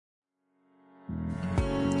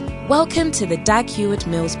Welcome to the Dag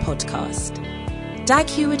Heward-Mills podcast. Dag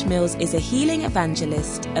Heward-Mills is a healing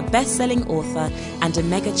evangelist, a best-selling author, and a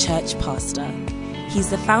mega-church pastor.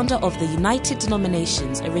 He's the founder of the United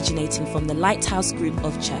Denominations, originating from the Lighthouse Group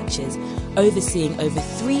of churches, overseeing over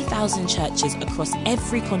 3,000 churches across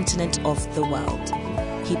every continent of the world.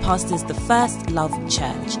 He pastors the First Love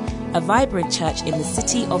Church, a vibrant church in the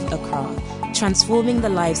city of Accra, transforming the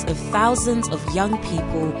lives of thousands of young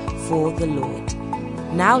people for the Lord.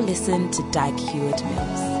 Now listen to Dag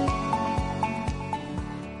Heward-Mills.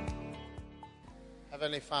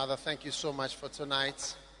 Heavenly Father, thank you so much for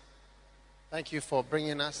tonight. Thank you for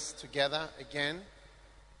bringing us together again.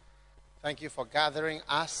 Thank you for gathering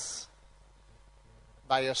us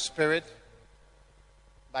by your Spirit,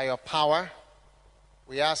 by your power.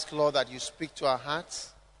 We ask, Lord, that you speak to our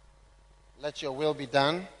hearts. Let your will be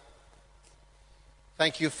done.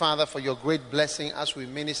 Thank you, Father, for your great blessing as we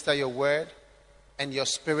minister your word and your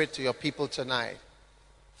Spirit to your people tonight.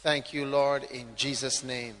 Thank you, Lord, in Jesus'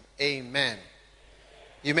 name. Amen.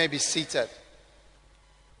 You may be seated.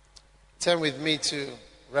 Turn with me to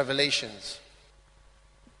Revelations.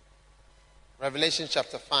 Revelation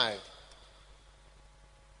chapter 5.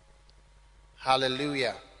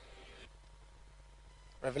 Hallelujah.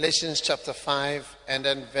 Revelation chapter 5 and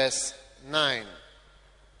then verse 9.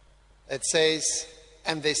 It says,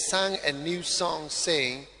 "And they sang a new song,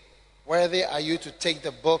 saying, Worthy are you to take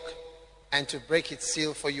the book and to break its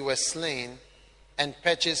seal, for you were slain and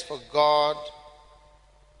purchased for God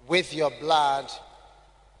with your blood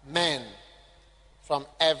men from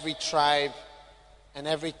every tribe and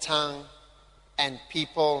every tongue and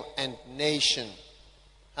people and nation."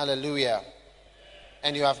 Hallelujah.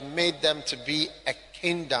 "And you have made them to be a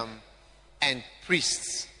kingdom and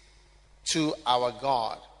priests to our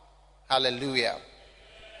God." Hallelujah.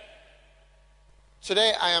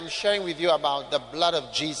 Today I am sharing with you about the blood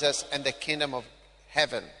of Jesus and the kingdom of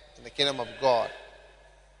heaven and the kingdom of God.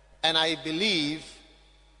 And I believe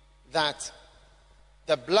that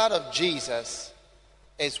the blood of Jesus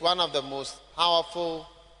is one of the most powerful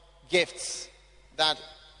gifts that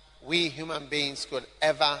we human beings could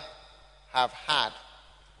ever have had.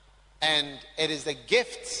 And it is the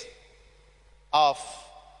gift of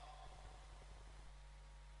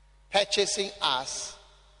purchasing us,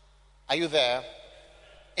 are you there,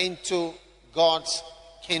 into God's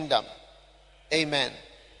kingdom. Amen.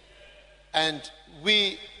 And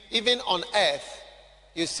we, even on earth,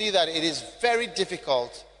 you see that it is very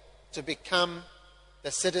difficult to become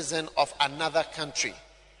the citizen of another country.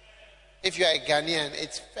 If you are a Ghanaian,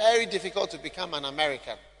 it's very difficult to become an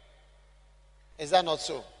American. Is that not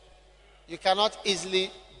so? You cannot easily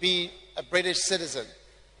be a British citizen.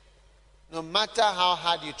 No matter how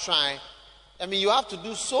hard you try, you have to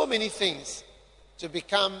do so many things to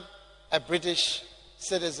become a British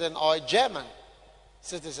citizen or a German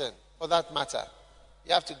citizen, for that matter.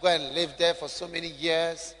 You have to go and live there for so many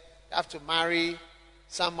years. You have to marry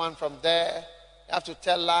someone from there. You have to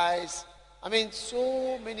tell lies.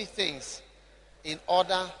 So many things in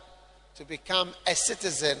order to become a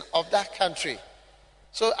citizen of that country.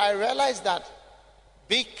 So I realized that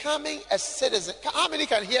becoming a citizen, how many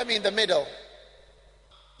can hear me in the middle?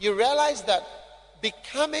 You realize that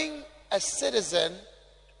becoming a citizen,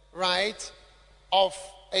 right, of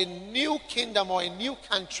a new kingdom or a new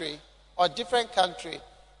country or a different country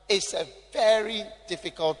is a very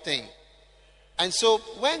difficult thing. And so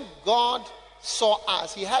when God saw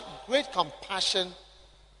us, he had great compassion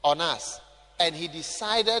on us, and he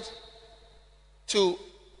decided to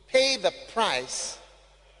pay the price,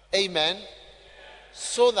 amen,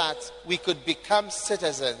 so that we could become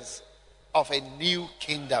citizens of a new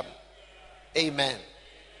kingdom. Amen.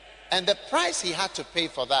 And the price he had to pay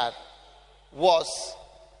for that was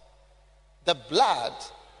the blood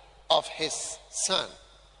of his son.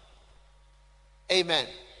 Amen.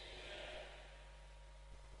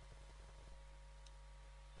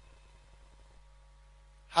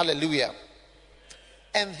 Hallelujah.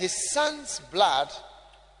 And his son's blood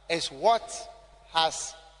is what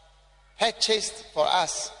has purchased for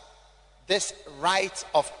us this right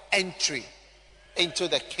of entry into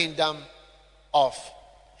the kingdom of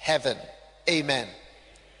heaven. Amen.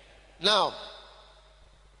 Now,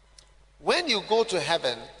 when you go to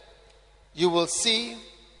heaven, you will see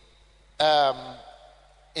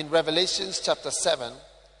in Revelation chapter 7,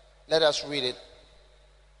 let us read it.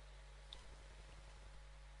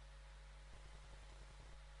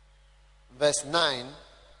 Verse 9,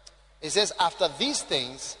 it says, "After these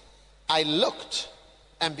things I looked,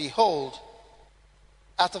 and behold,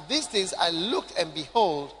 a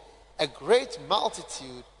great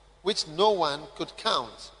multitude which no one could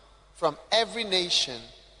count, from every nation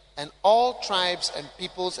and all tribes and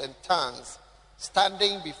peoples and tongues,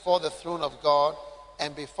 standing before the throne of God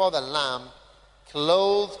and before the Lamb,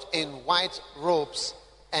 clothed in white robes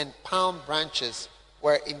and palm branches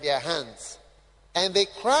were in their hands. And they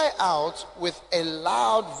cry out with a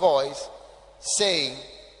loud voice, saying,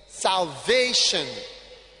 Salvation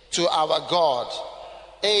to our God.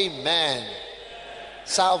 Amen.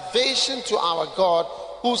 Salvation to our God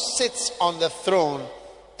who sits on the throne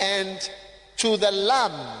and to the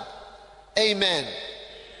Lamb. Amen.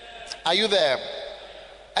 Are you there?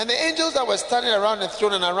 And the angels that were standing around the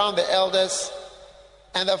throne and around the elders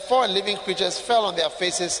and the four living creatures fell on their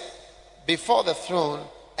faces before the throne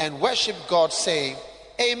and worshiped God, saying,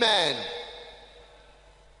 Amen.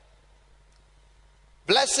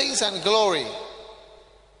 Blessings and glory,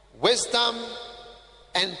 wisdom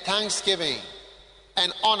and thanksgiving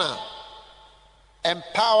and honor and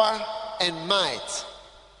power and might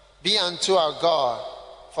be unto our God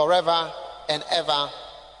forever and ever.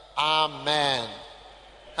 Amen.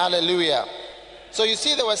 Hallelujah. So you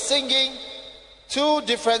see, they were singing two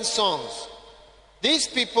different songs. These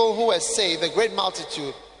people who were saved, the great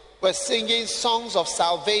multitude, were singing songs of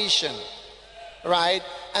salvation, right?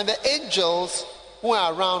 And the angels who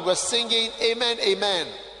are around were singing, Amen, Amen.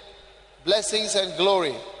 Blessings and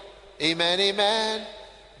glory. Amen, Amen.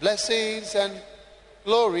 Blessings and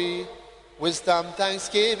glory. Wisdom,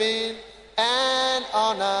 thanksgiving, and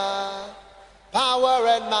honor. Power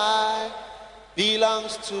and might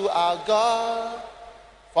belongs to our God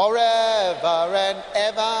forever and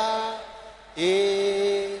ever.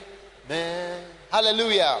 Amen.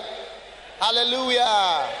 Hallelujah.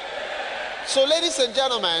 Hallelujah. So, ladies and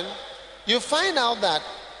gentlemen, you find out that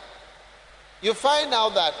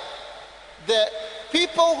the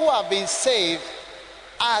people who have been saved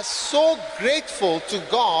are so grateful to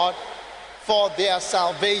God for their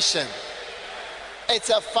salvation. It's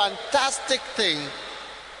a fantastic thing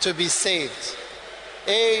to be saved.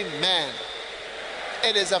 Amen.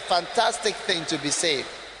 It is a fantastic thing to be saved.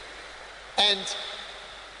 And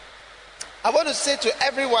I want to say to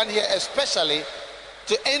everyone here, especially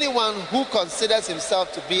to anyone who considers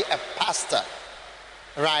himself to be a pastor,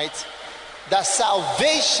 right, that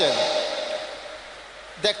salvation,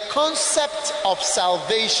 the concept of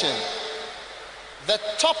salvation, the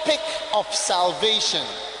topic of salvation,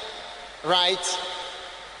 right,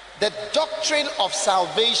 the doctrine of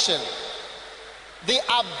salvation, the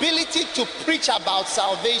ability to preach about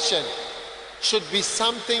salvation should be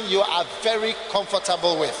something you are very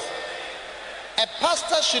comfortable with. A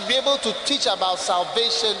pastor should be able to teach about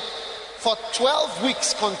salvation for 12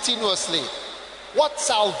 weeks continuously. What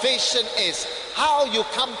salvation is, how you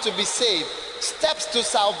come to be saved, steps to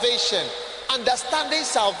salvation, understanding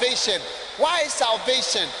salvation, why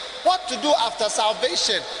salvation, what to do after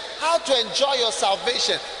salvation, how to enjoy your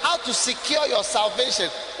salvation, how to secure your salvation,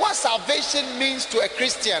 what salvation means to a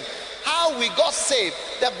Christian, how we got saved,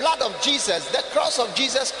 the blood of Jesus, the cross of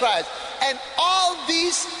Jesus Christ, and all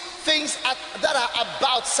these things that are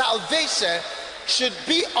about salvation should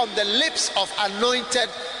be on the lips of anointed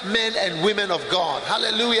men and women of God.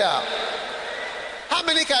 Hallelujah. How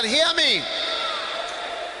many can hear me?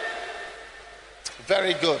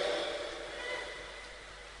 Very good.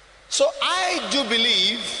 So I do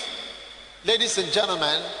believe, ladies and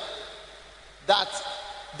gentlemen, that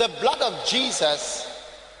the blood of Jesus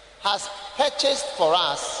has purchased for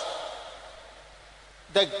us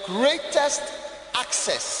the greatest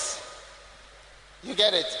access. You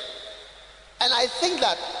get it? And I think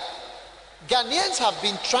that Ghanaians have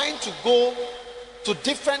been trying to go to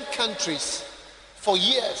different countries for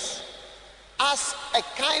years as a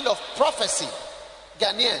kind of prophecy.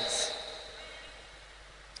 Ghanaians.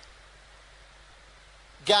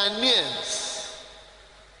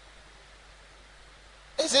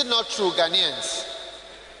 Is it not true, Ghanaians?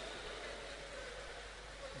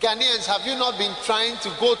 Ghanaians, have you not been trying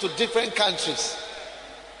to go to different countries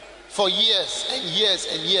for years and years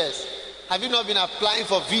and years? Have you not been applying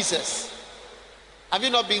for visas? Have you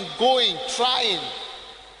not been going, trying?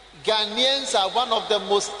 Ghanaians are one of the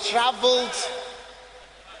most traveled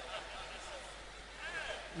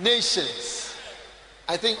nations.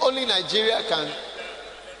 I think only Nigeria can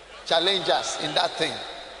challenge us in that thing.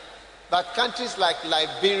 But countries like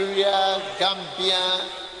Liberia, Gambia,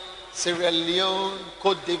 Sierra Leone,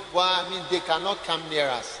 Cote d'Ivoire, they cannot come near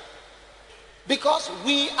us. Because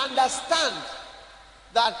we understand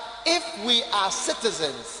that if we are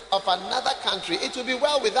citizens of another country, it will be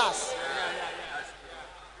well with us.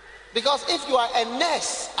 Because if you are a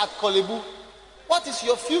nurse at Kolebu, what is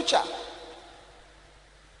your future?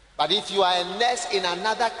 But if you are a nurse in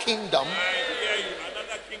another kingdom,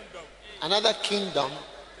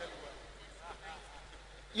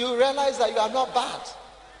 you realize that you are not bad.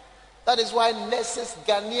 That is why nurses,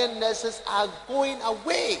 Ghanaian nurses, are going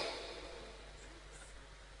away.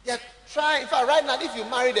 They are trying. In fact, right now, if you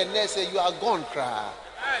married a nurse, you are gone, cry.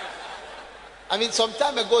 I mean, some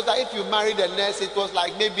time ago, that if you married a nurse, it was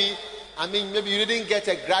like maybe you didn't get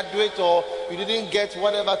a graduate or you didn't get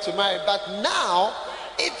whatever to marry. But now,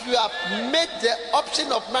 if you have made the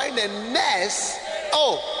option of marrying a nurse,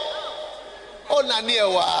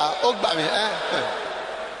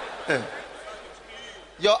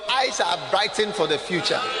 your eyes are brightened for the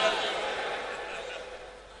future.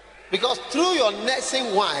 Because through your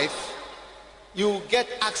nursing wife, you get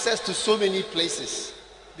access to so many places.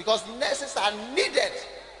 Because nurses are needed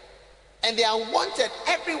and they are wanted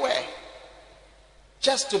everywhere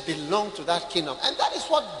just to belong to that kingdom. And that is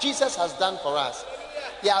what Jesus has done for us.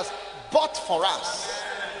 He has bought for us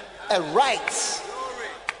a right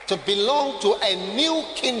to belong to a new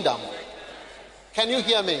kingdom. Can you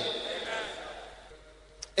hear me?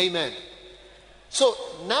 Amen. So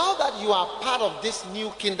now that you are part of this new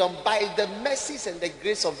kingdom by the mercies and the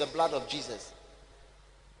grace of the blood of Jesus,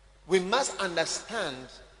 we must understand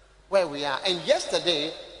where we are. And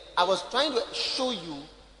yesterday, I was trying to show you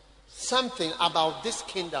something about this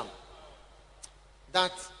kingdom.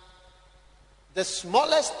 That the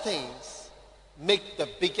smallest things make the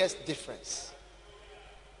biggest difference.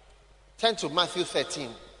 Turn to Matthew 13.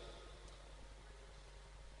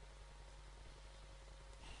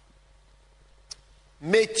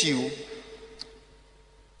 Matthew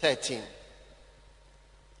 13.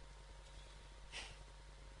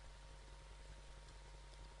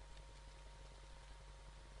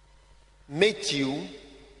 Matthew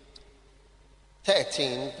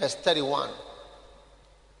 13, verse 31.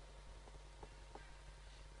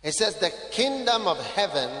 It says, the kingdom of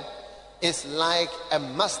heaven is like a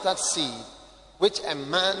mustard seed, which a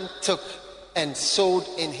man took and sowed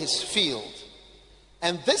in his field.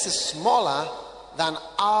 And this is smaller than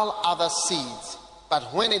all other seeds, but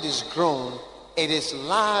when it is grown, it is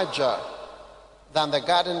larger than the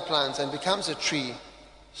garden plants and becomes a tree,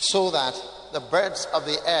 so that the birds of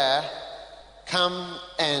the air come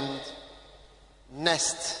and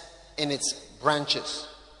nest in its branches.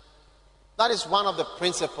 That is one of the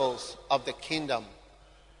principles of the kingdom.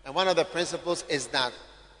 And one of the principles is that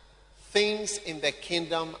things in the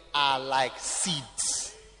kingdom are like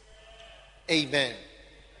seeds. Amen.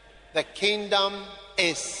 The kingdom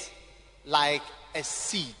is like a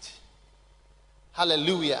seed.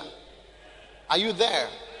 Hallelujah. Are you there?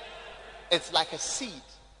 It's like a seed.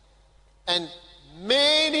 And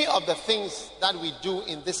many of the things that we do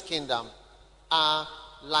in this kingdom are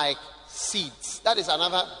like seeds. That is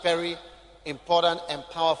another very important and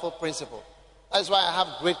powerful principle. That's why I have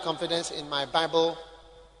great confidence in my Bible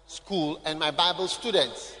school and my Bible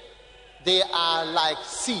students. They are like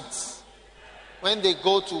seeds. When they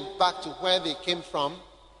go back to where they came from,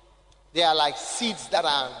 they are like seeds that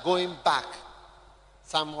are going back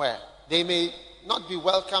somewhere. They may not be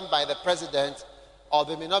welcomed by the president, or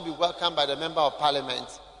they may not be welcomed by the member of parliament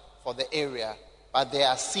for the area, but they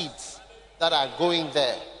are seeds that are going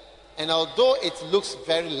there. And although it looks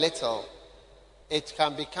very little, it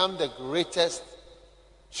can become the greatest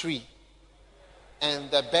tree. And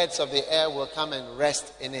the birds of the air will come and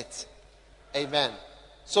rest in it. Amen.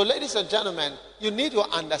 So, ladies and gentlemen, you need to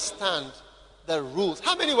understand the rules.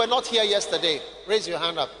 How many were not here yesterday? Raise your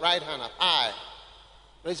hand up. Right hand up high.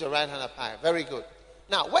 Raise your right hand up high. Very good.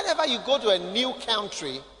 Now, whenever you go to a new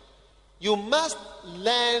country, you must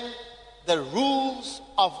learn the rules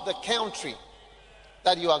of the country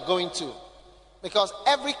that you are going to. Because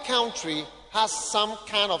every country has some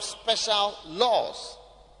kind of special laws.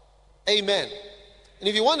 Amen. And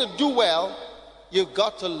if you want to do well, you've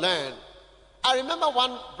got to learn. I remember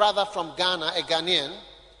one brother from Ghana, a Ghanaian.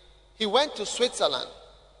 He went to Switzerland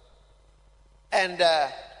and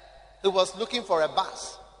he was looking for a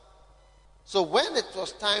bus. So when it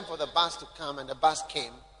was time for the bus to come and the bus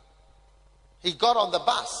came, he got on the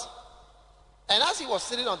bus. And as he was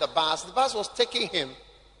sitting on the bus was taking him.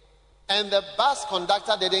 And the bus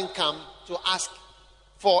conductor didn't come to ask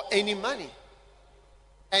for any money.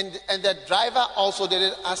 And the driver also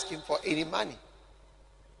didn't ask him for any money.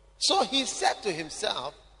 So he said to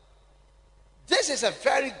himself, this is a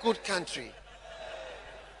very good country.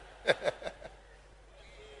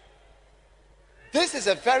 This is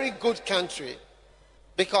a very good country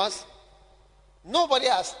because nobody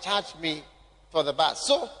has charged me for the bus.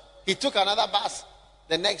 So he took another bus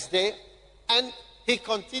the next day and he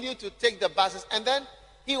continued to take the buses. And then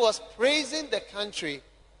he was praising the country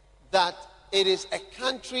that it is a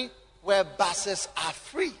country where buses are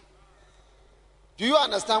free. Do you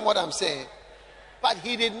understand what I'm saying? but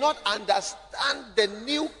he did not understand the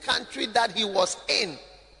new country that he was in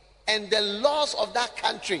and the laws of that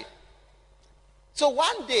country. So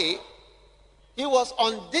one day, he was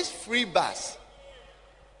on this free bus.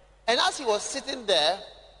 And as he was sitting there,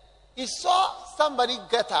 he saw somebody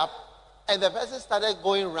get up, and the person started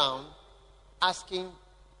going around asking,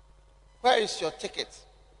 "Where is your ticket?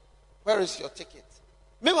 Where is your ticket?"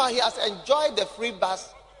 Meanwhile, he has enjoyed the free bus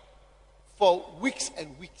for weeks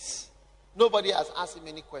and weeks. Nobody has asked him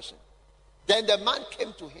any question. Then the man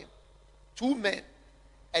came to him, two men,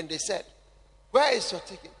 and they said, "Where is your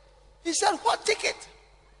ticket?" He said, "What ticket?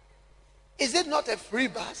 Is it not a free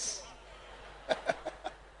bus?"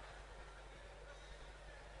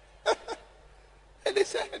 And they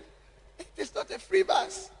said, "It is not a free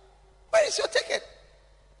bus. Where is your ticket?"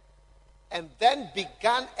 And then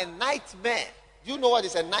began a nightmare. Do you know what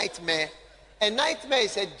is a nightmare? A nightmare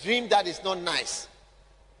is a dream that is not nice.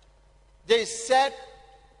 They said,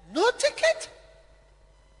 "No ticket."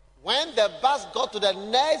 When the bus got to the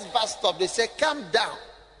next bus stop, they said, "Come down."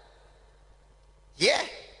 Yeah,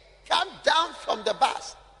 come down from the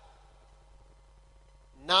bus.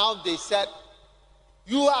 Now they said,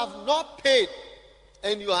 "You have not paid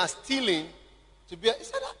and you are stealing to be." He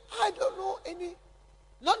said, "I don't know any."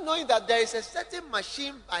 Not knowing that there is a certain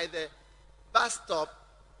machine by the bus stop,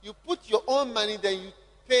 you put your own money, then you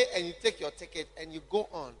pay and you take your ticket and you go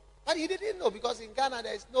on. But he didn't know, because in Ghana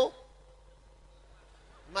there is no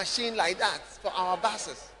machine like that for our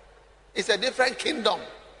buses. It's a different kingdom.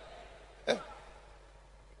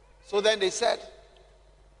 So then they said,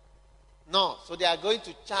 no, so they are going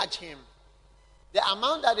to charge him. The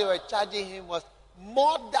amount that they were charging him was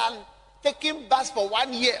more than taking bus for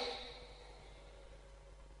 1 year.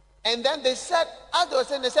 And then they said, as they were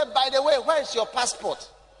saying, they said, "By the way, where is your passport?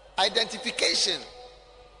 Identification."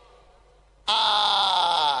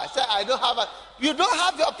 I said, "I don't have you don't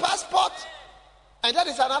have your passport?" And that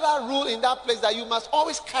is another rule in that place, that you must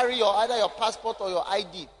always carry either your passport or your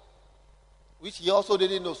ID, which he also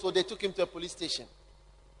didn't know. So they took him to a police station.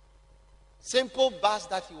 Simple bus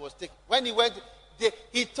that he was taking. When he went,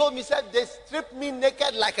 he told me, said, "They stripped me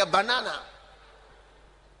naked like a banana."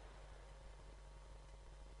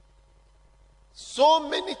 So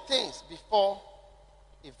many things before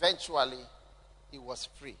eventually he was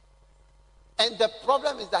free. And the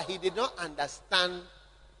problem is that he did not understand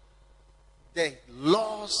the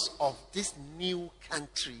laws of this new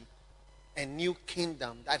country and new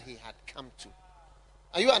kingdom that he had come to.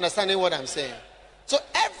 Are you understanding what I'm saying? So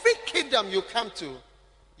every kingdom you come to,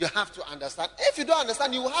 you have to understand. If you don't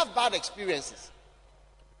understand, you will have bad experiences.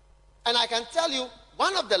 And I can tell you,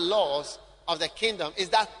 one of the laws of the kingdom is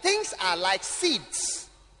that things are like seeds.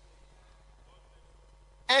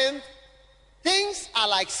 And things are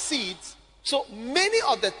like seeds. So many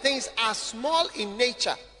of the things are small in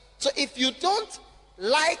nature. So if you don't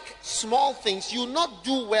like small things, you will not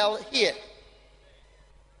do well here.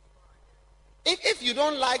 If you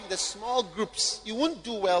don't like the small groups, you won't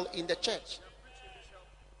do well in the church.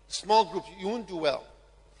 Small groups, you won't do well.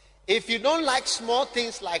 If you don't like small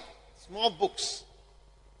things like small books,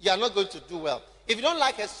 you are not going to do well. If you don't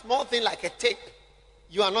like a small thing like a tape,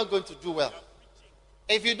 you are not going to do well.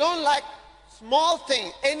 If you don't like small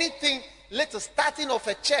thing, anything little, starting of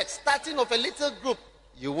a church, starting of a little group,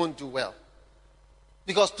 you won't do well.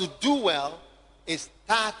 Because to do well, it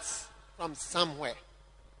starts from somewhere.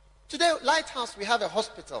 Today, Lighthouse, we have a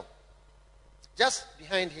hospital just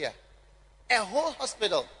behind here. A whole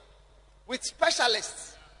hospital with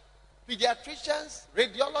specialists, pediatricians,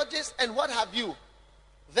 radiologists, and what have you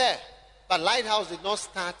there. But Lighthouse did not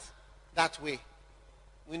start that way.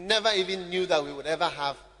 We never even knew that we would ever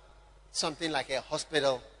have something like a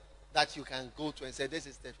hospital that you can go to and say, "This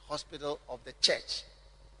is the hospital of the church."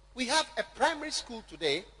 We have a primary school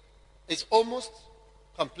today. It's almost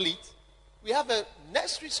complete. We have a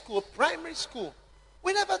nursery school, primary school.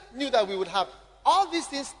 We never knew that we would have. All these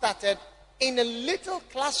things started in a little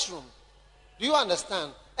classroom. Do you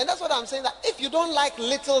understand? And that's what I'm saying, that if you don't like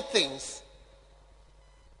little things,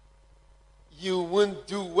 you won't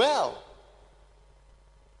do well.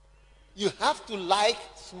 You have to like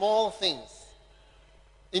small things.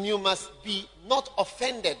 And you must be not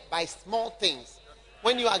offended by small things.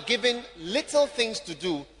 When you are given little things to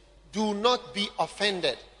do, do not be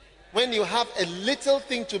offended. When you have a little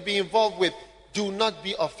thing to be involved with, do not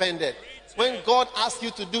be offended. When God asks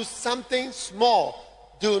you to do something small,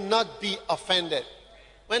 do not be offended.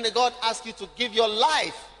 When God asks you to give your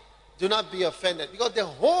life, do not be offended. Because the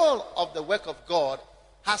whole of the work of God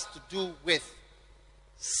has to do with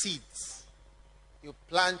seeds. You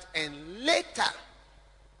plant, and later,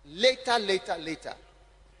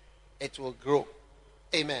 it will grow.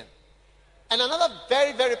 Amen. And another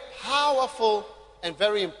very, very powerful and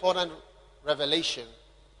very important revelation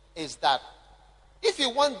is that if you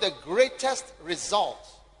want the greatest result,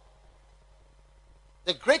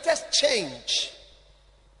 the greatest change,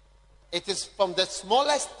 it is from the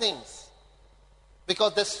smallest things.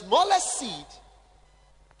 Because the smallest seed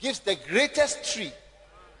gives the greatest tree.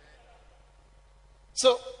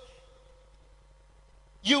 So,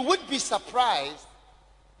 you would be surprised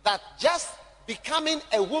that just becoming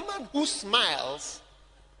a woman who smiles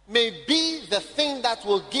may be the thing that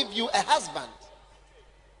will give you a husband.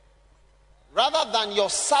 Rather than your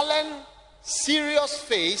sullen, serious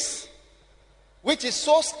face, which is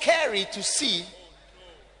so scary to see.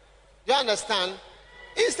 You understand?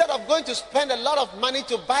 Instead of going to spend a lot of money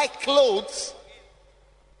to buy clothes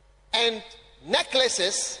and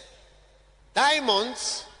necklaces,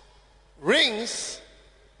 diamonds, rings,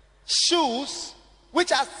 shoes,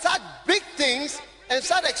 which are such big things and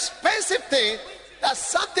such expensive things, that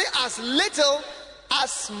something as little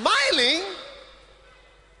as smiling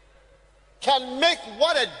can make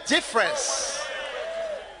what a difference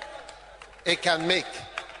it can make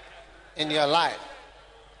in your life.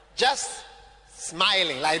 Just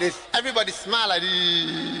smiling like this. Everybody smile like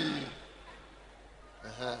this.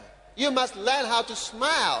 You must learn how to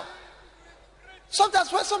smile.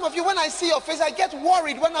 Sometimes when some of you, when I see your face, I get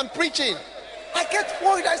worried when I'm preaching. I get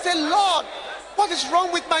worried. I say, Lord, what is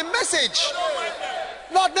wrong with my message?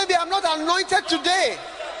 Lord, maybe I'm not anointed today.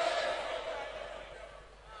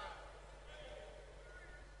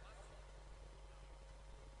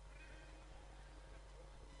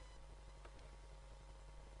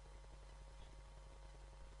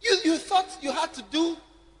 You thought you had to do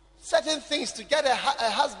certain things to get a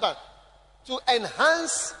husband, to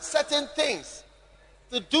enhance certain things,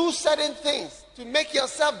 to do certain things, to make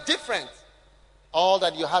yourself different. All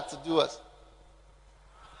that you had to do was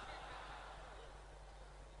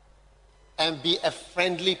and be a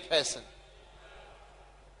friendly person.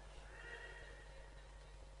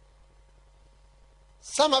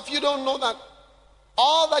 Some of you don't know that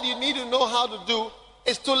all that you need to know how to do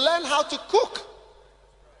is to learn how to cook.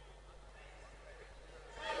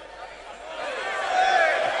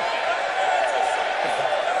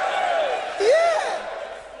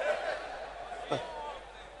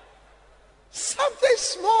 Something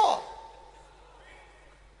small.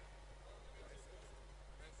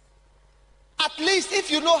 At least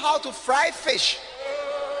if you know how to fry fish,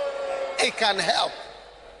 it can help.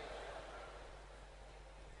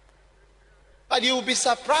 But you will be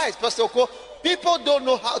surprised, Pastor Oko, people don't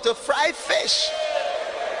know how to fry fish.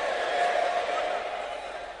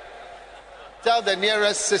 Tell the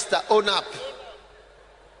nearest sister, own up.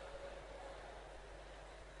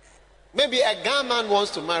 Maybe a Ghanaian man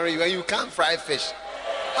wants to marry you and you can't fry fish.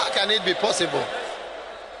 How can it be possible?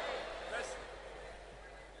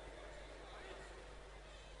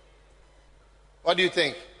 What do you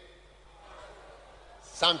think?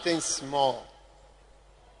 Something small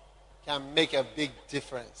can make a big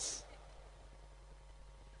difference.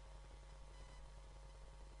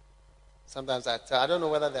 Sometimes I don't know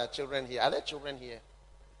whether there are children here. Are there children here?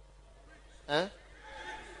 Huh?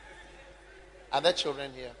 Are there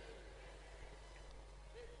children here?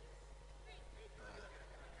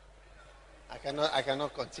 I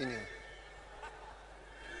cannot continue.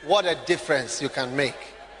 What a difference you can make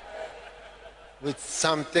with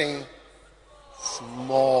something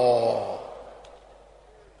small.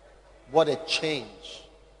 What a change.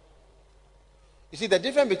 You see, the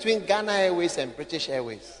difference between Ghana Airways and British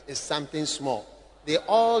Airways is something small. They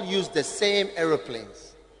all use the same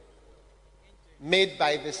aeroplanes, made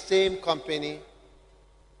by the same company,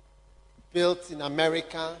 built in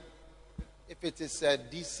America. If it is a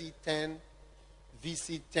DC-10,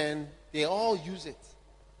 VC-10, they all use it.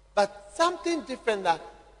 But something different, that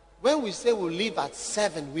when we say we'll leave at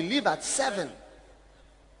 7, we leave at 7.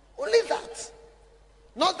 Only that.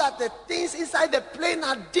 Not that the things inside the plane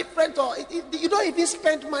are different, or you don't even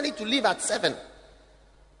spend money to leave at 7.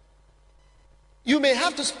 You may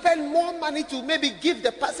have to spend more money to maybe give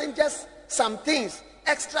the passengers some things,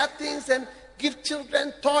 extra things, and give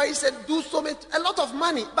children toys and do a lot of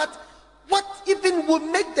money. But what even would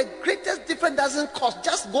make the greatest difference doesn't cost.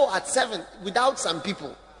 Just go at 7 without some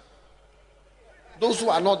people. Those who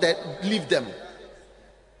are not there, leave them.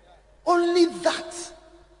 Only that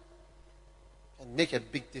can make a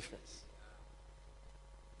big difference.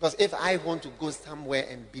 Because if I want to go somewhere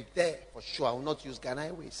and be there, for sure, I will not use Ghana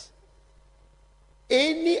Airways.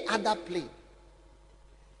 Any other plane.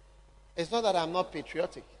 It's not that I'm not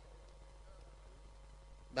patriotic,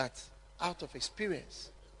 but out of experience.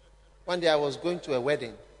 One day I was going to a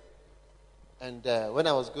wedding. And when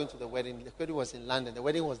I was going to the wedding was in London. The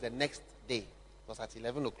wedding was the next day. It was at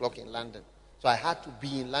 11 o'clock in London. So I had to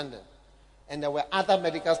be in London. And there were other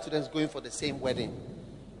medical students going for the same wedding.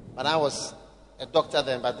 But I was a doctor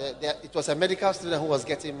then, but it was a medical student who was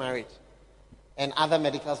getting married. And other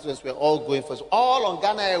medical students were all going for it. All on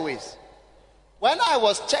Ghana Airways. When I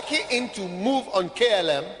was checking in to move on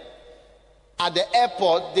KLM at the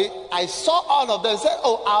airport, I saw all of them say,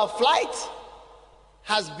 "Oh, our flight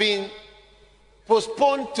has been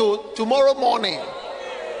postponed to tomorrow morning."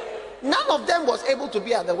 None of them was able to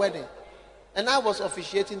be at the wedding. And I was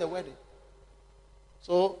officiating the wedding.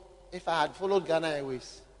 So if I had followed Ghana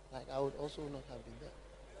Airways, I would also not have been there.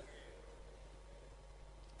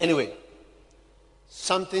 Anyway,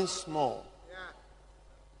 something small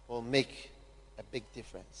will make a big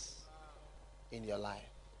difference in your life.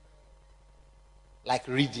 Like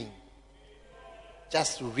reading.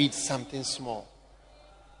 Just read something small.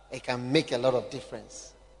 It can make a lot of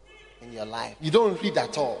difference in your life. You don't read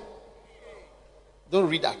at all. Don't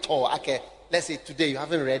read at all. Okay, let's say today you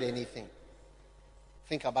haven't read anything.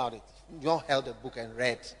 Think about it. You all held a book and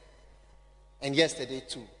read. And yesterday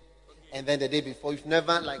too. And then the day before, you've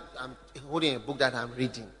never, I'm holding a book that I'm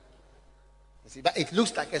reading. You see, but it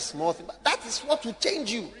looks like a small thing. But that is what will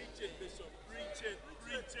change you.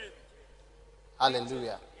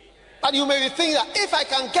 Hallelujah. But you may be thinking that if I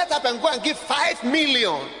can get up and go and give 5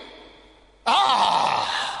 million.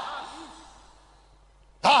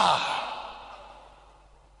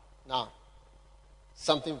 Now,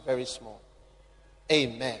 something very small.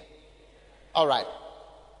 Amen. All right.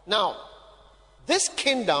 Now, this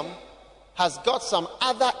kingdom has got some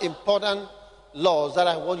other important laws that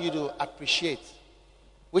I want you to appreciate,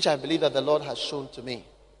 which I believe that the Lord has shown to me.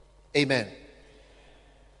 Amen.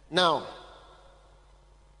 Now,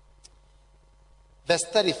 verse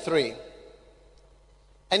 33.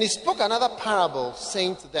 And he spoke another parable,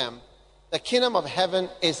 saying to them, the kingdom of heaven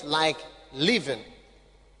is like leaven.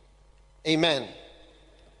 Amen.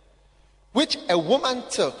 Which a woman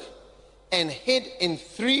took and hid in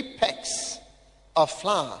 3 pecks of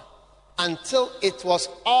flour until it was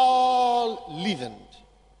all leavened.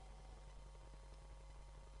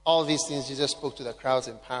 All these things Jesus spoke to the crowds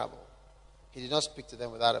in parable. He did not speak to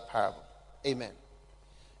them without a parable. Amen.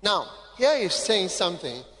 Now, here he's saying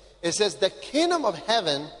something. It says, the kingdom of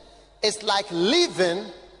heaven is like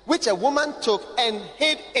leaven, which a woman took and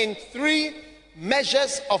hid in 3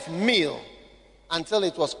 measures of meal until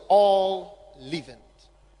it was all leavened.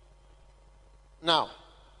 Now,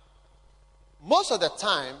 most of the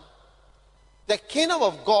time, the kingdom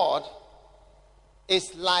of God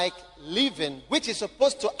is like leaven, which is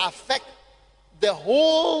supposed to affect the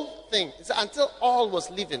whole thing. It's until all was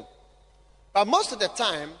leavened. But most of the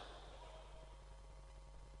time,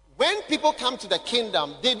 when people come to the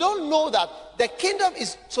kingdom, they don't know that the kingdom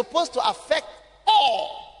is supposed to affect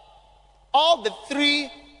all the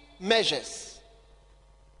 3 measures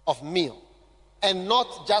of meal, and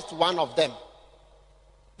not just one of them.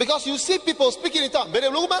 Because you see people speaking in tongues, but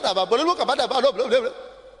it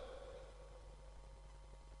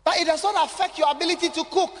does not affect your ability to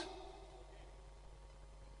cook.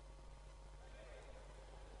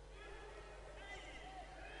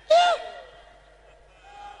 Yeah.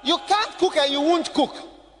 You can't cook and you won't cook.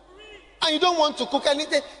 And you don't want to cook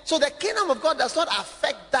anything. So the kingdom of God does not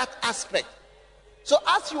affect that aspect. So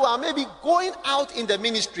as you are maybe going out in the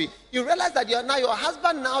ministry, you realize that your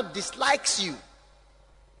husband now dislikes you.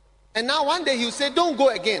 And now one day he'll say, don't go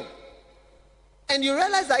again. And you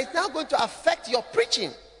realize that it's now going to affect your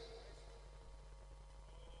preaching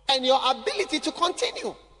and your ability to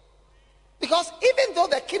continue. Because even though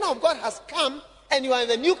the kingdom of God has come and you are in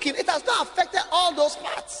the new kingdom, it has not affected all those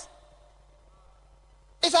parts.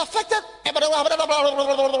 It's affected.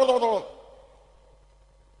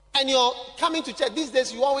 And you're coming to church. These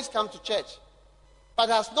days you always come to church. But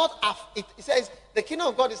it has not, it says the kingdom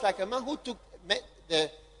of God is like a man who took the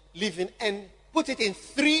leaven and put it in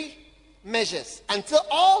 3 measures until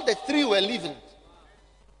all the 3 were leavened.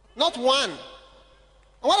 Not one. And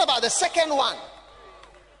what about the second one?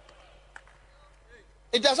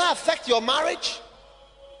 It does not affect your marriage.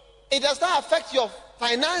 It does not affect your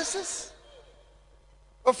finances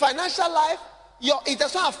or financial life. It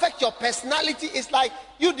does not affect your personality. It's like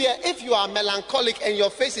you there, if you are melancholic and your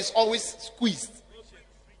face is always squeezed,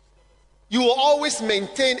 you will always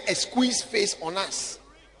maintain a squeezed face on us.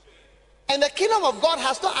 And the kingdom of God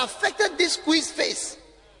has not affected this squeezed face.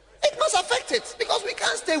 It must affect it, because we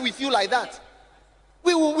can't stay with you like that.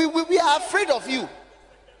 We are afraid of you.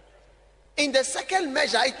 In the second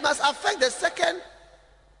measure, it must affect the second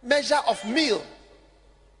measure of meal.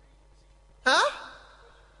 Huh?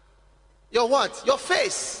 Your what? Your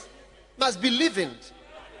face must be livened.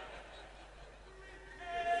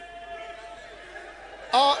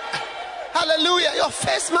 Oh, hallelujah. Your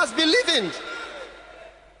face must be livened.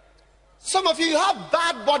 Some of you have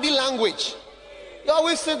bad body language. You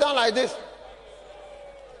always sit down like this.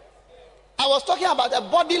 I was talking about a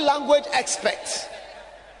body language expert.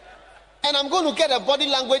 And I'm going to get a body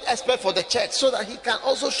language expert for the church so that he can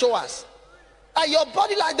also show us. Your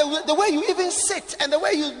body, like the way you even sit and the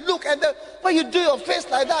way you look and the way you do your face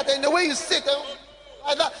like that and the way you sit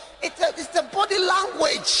like that. It's the body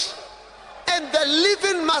language. And the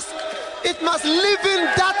living must live in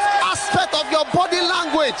that aspect of your body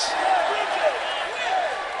language.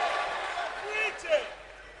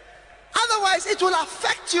 Otherwise, it will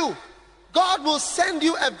affect you. God will send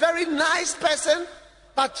you a very nice person,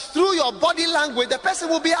 but through your body language, the person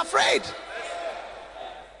will be afraid.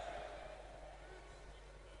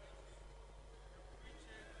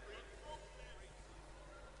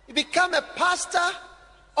 You become a pastor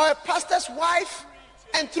or a pastor's wife,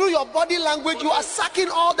 and through your body language, you are sucking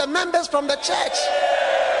all the members from the church.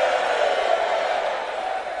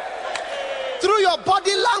 Through your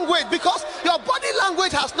body language, because your body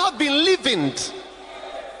language has not been livened.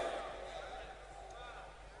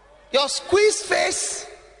 Your squeezed face,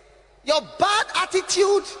 your bad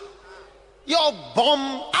attitude, your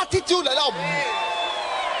bum attitude,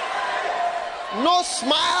 no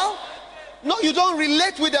smile, no, you don't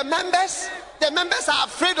relate with the members. The members are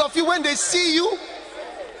afraid of you when they see you.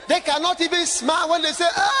 They cannot even smile when they say,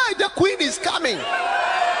 "Hey, the queen is coming."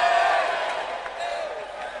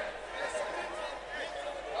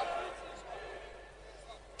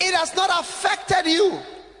 It has not affected you.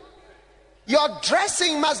 Your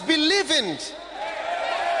dressing must be livened.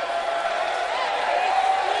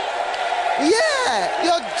 Yeah,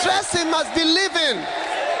 your dressing must be livened.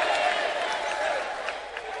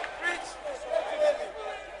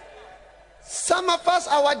 Some of us,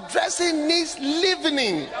 our dressing needs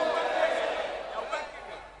livening.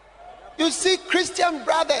 You see Christian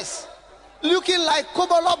brothers looking like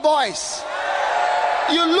Kobolo boys.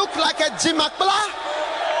 You look like a Jimakla.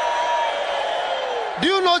 Do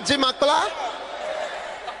you know Jimakla?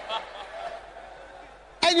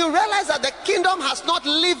 And you realize that the kingdom has not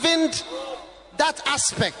livened that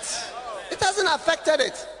aspect. It hasn't affected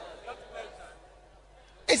it.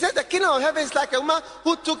 It said the kingdom of heaven is like a woman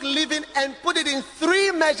who took living and put it in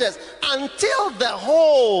 3 measures until the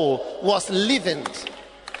whole was livened.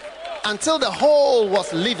 Until the whole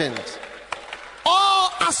was livened.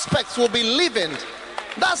 All aspects will be livened.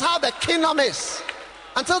 That's how the kingdom is.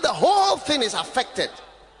 Until the whole thing is affected.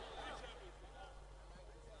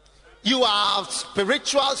 You are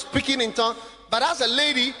spiritual, speaking in tongues, but as a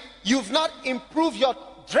lady, you've not improved your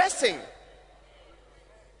dressing.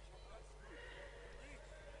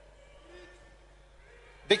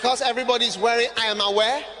 Because everybody's wearing, I am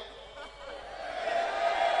aware.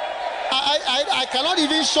 I cannot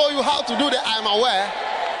even show you how to do the I am aware.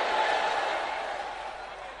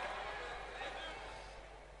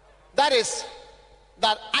 That is,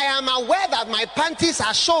 that I am aware that my panties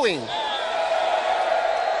are showing.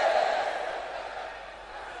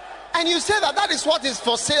 And you say that is what is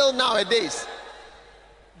for sale nowadays.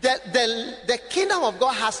 The kingdom of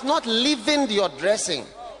God has not livened your dressing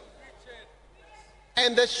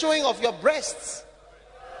and the showing of your breasts.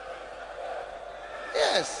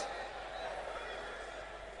 Yes.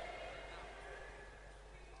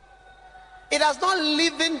 It has not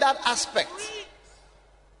livened that aspect.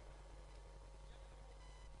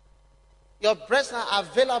 Your breasts are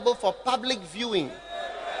available for public viewing.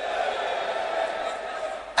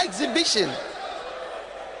 Exhibition.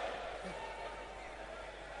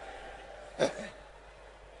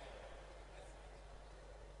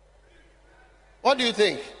 What do you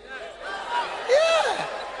think? Yeah.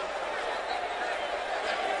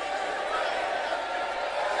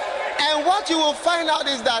 And what you will find out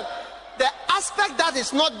is that the aspect that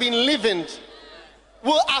is not being livened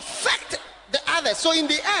will affect the others. So in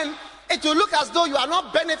the end, it will look as though you are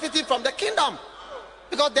not benefiting from the kingdom.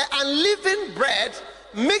 Because the unleavened bread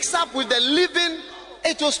mixed up with the living,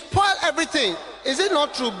 it will spoil everything. Is it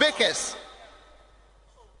not true, bakers?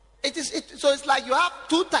 So it's like you have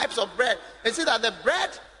 2 types of bread. You see that the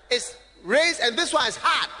bread is raised and this one is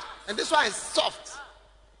hard and this one is soft,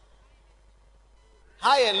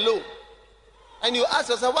 high and low. And you ask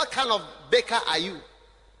yourself, what kind of baker are you?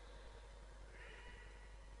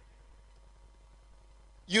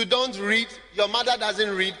 You don't read, your mother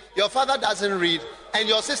doesn't read, your father doesn't read, and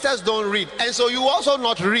your sisters don't read, and so you also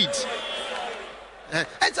not read.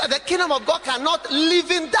 And so the kingdom of God cannot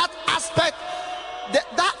live in that aspect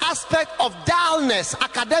that aspect of dullness,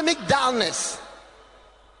 academic dullness.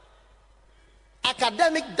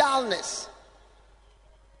 Academic dullness.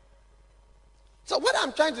 So what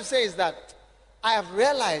I'm trying to say is that I have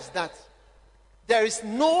realized that there is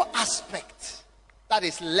no aspect that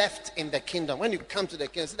is left in the kingdom. When you come to the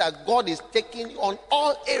kingdom, see that God is taking you on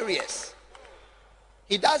all areas.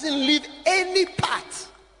 He doesn't leave any part.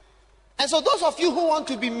 And so those of you who want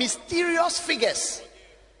to be mysterious figures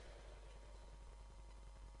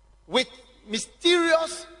with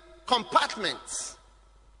mysterious compartments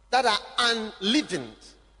that are unleavened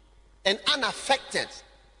and unaffected,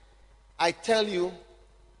 I tell you,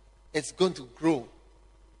 it's going to grow.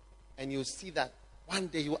 And you'll see that one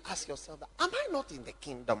day you ask yourself, am I not in the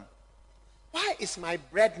kingdom? Why is my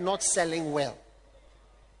bread not selling well?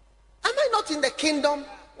 Am I not in the kingdom?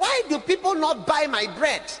 Why do people not buy my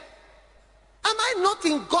bread? Am I not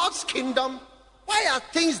in God's kingdom? Why are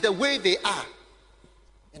things the way they are?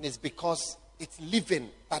 And it's because it's living,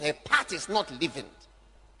 but a part is not living.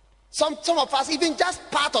 Some of us, even just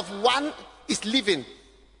part of one is living.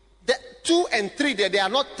 The 2 and 3, they are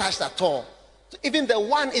not touched at all. So even the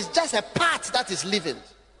one is just a part that is living.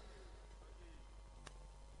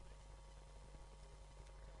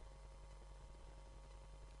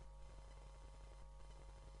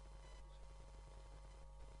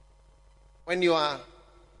 When you are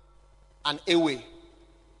an away,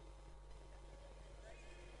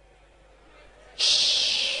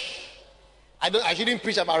 I shouldn't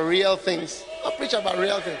preach about real things. I'll preach about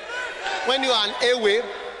real things. When you are an away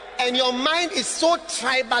and your mind is so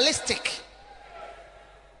tribalistic,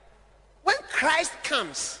 when Christ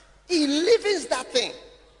comes, he livens that thing.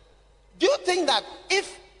 Do you think that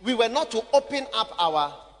if we were not to open up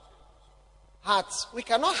our hearts, we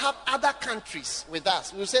cannot have other countries with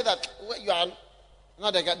us? We say that you are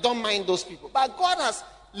not a guy, don't mind those people. But God has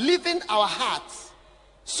livened our hearts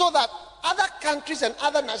so that other countries and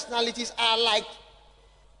other nationalities are like,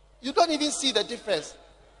 you don't even see the difference.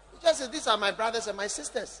 You just say, these are my brothers and my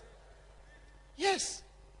sisters. Yes.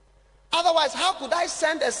 Otherwise, how could I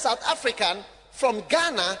send a South African from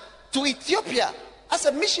Ghana to Ethiopia as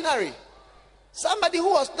a missionary? Somebody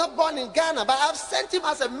who was not born in Ghana, but I've sent him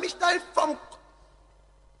as a missionary from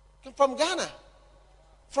Ghana.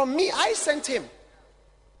 From me, I sent him.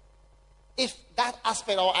 If that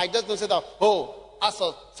aspect, or I just don't say that, oh, as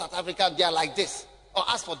for South Africa, they are like this. Or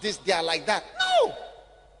as for this, they are like that. No.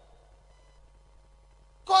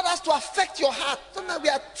 God has to affect your heart. Sometimes we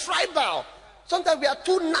are tribal. Sometimes we are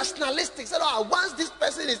too nationalistic. Say, oh, once this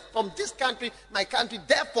person is from this country, my country,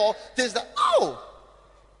 therefore, there's the, oh.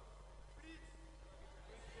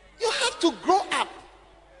 You have to grow up.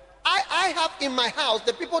 I have in my house,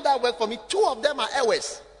 the people that work for me, 2 of them are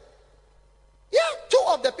Ewes. Yeah, 2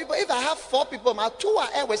 of the people. If I have 4 people, 2 are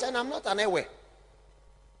Ewes and I'm not an Ewe.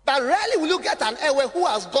 But rarely will you get an Ewe who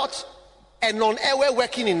has got a non-Ewe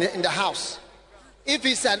working in the house. If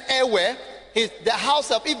it's an Ewe, the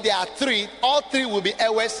house of, if there are 3, all 3 will be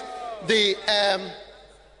Ewes. The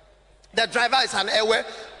driver is an Ewe,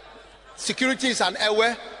 security is an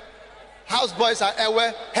Ewe, houseboy is an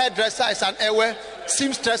Ewe, hairdresser is an Ewe,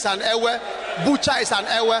 seamstress is an Ewe, butcher is an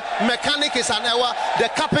Ewe, mechanic is an Ewe, the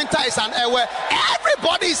carpenter is an Ewe.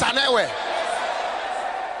 Everybody is an Ewe.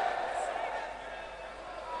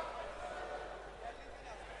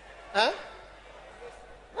 Huh?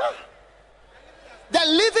 The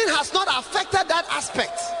living has not affected that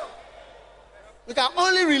aspect. We can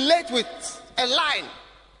only relate with a line.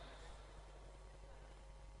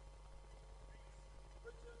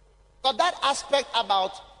 But that aspect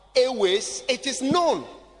about airways, it is known.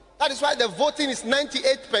 That is why the voting is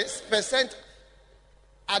 98%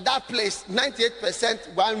 at that place,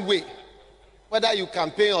 98% one way. Whether you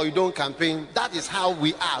campaign or you don't campaign, that is how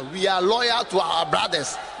we are. We are loyal to our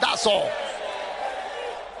brothers. That's all.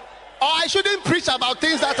 Or I shouldn't preach about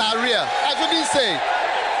things that are real. I shouldn't say it.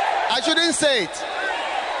 I shouldn't say it.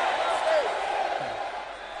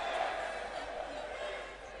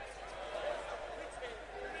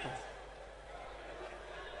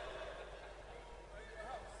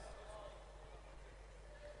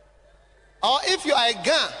 Or if you are a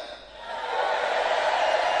Gan,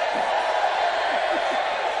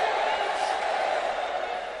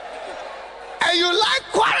 and you like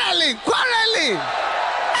quarreling.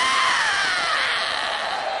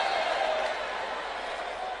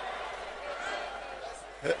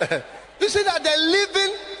 You see that the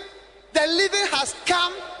living has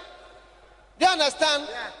come. Do you understand?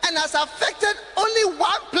 Yeah. And has affected only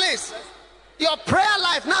one place. Your prayer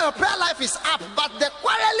life. Now your prayer life is up, but the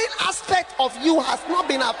quarreling aspect of you has not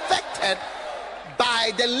been affected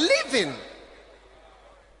by the living.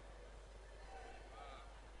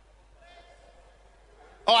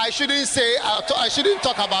 shouldn't say, I shouldn't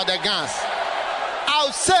talk about the guns.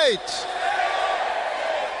 I'll say it.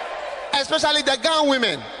 Especially the gun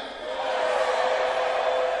women.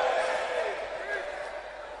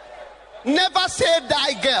 Never say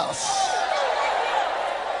die girls.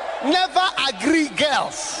 Never agree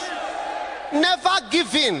girls. Never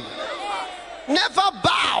give in. Never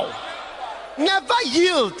bow. Never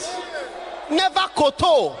yield. Never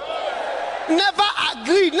koto. Never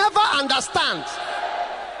agree. Never understand.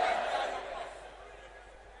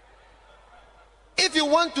 If you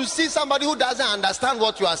want to see somebody who doesn't understand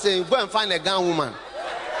what you are saying, go and find a gun woman.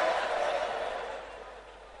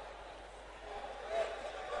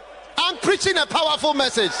 I'm preaching a powerful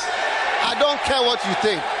message. I don't care what you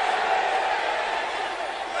think.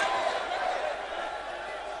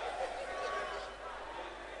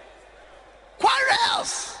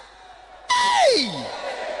 Quarrels. Hey!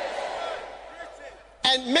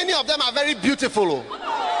 And many of them are very beautiful.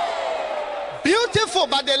 Beautiful,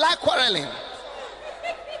 but they like quarreling.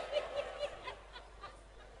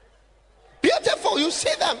 Beautiful, you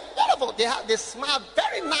see them, beautiful. They smile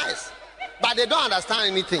very nice, but they don't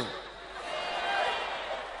understand anything.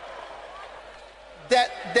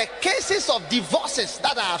 The cases of divorces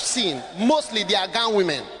that I have seen, mostly they are gun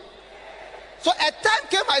women. So a time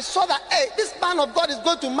came, I saw that, hey, this man of God is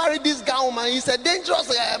going to marry this gun woman. It's a dangerous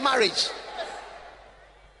marriage.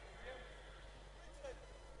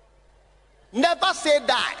 Never say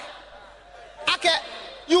die. Okay,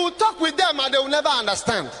 you will talk with them and they will never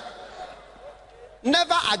understand.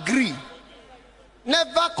 Never agree.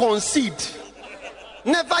 Never concede.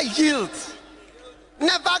 Never yield.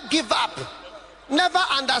 Never give up. Never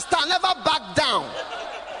understand. Never back down.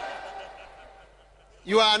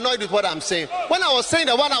 You are annoyed with what I'm saying. When I was saying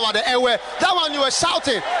the one about the airway, that one you were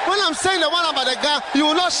shouting. When I'm saying the one about the gun, you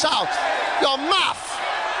will not shout. Your mouth.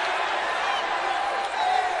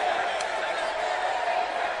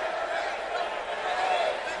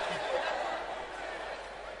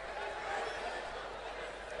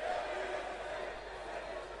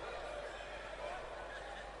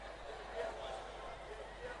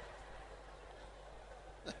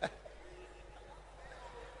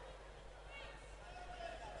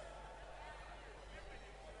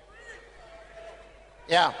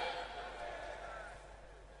 Yeah.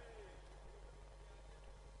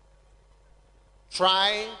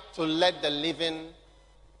 Try to let the living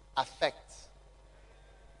affect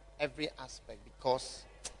every aspect, because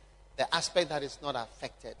the aspect that is not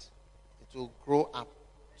affected, it will grow up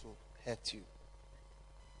to hurt you.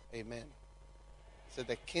 Amen. So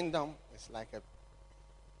the kingdom is like a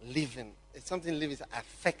living. It's something living that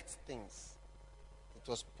affects things. It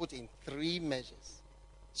was put in 3 measures: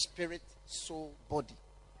 spirit, soul, body.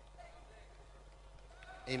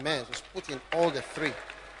 Amen. It was put in all the 3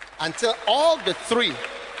 until all the 3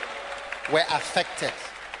 were affected.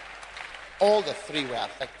 All the 3 were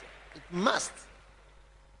affected. It must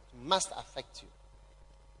affect you.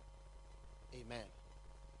 Amen.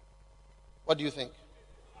 What do you think?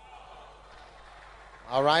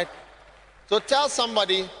 All right. So tell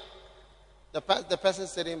somebody, the person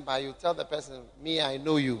sitting by you, tell the person, me, I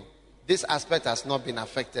know you. This aspect has not been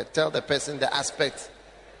affected. Tell the person the aspect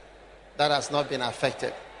that has not been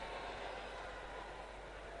affected.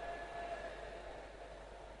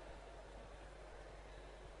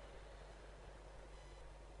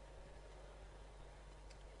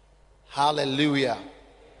 Hallelujah.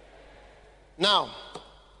 Now,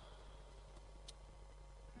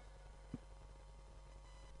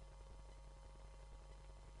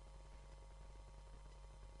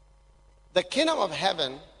 the kingdom of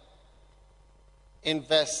heaven in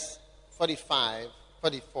verse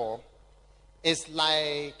 44 is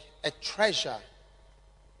like a treasure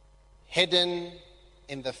hidden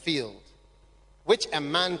in the field, which a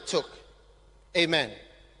man took. Amen.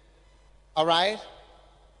 All right?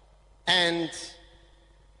 And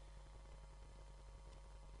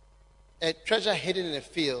a treasure hidden in a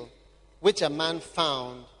field, which a man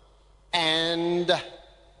found and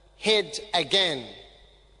hid again.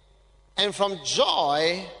 And from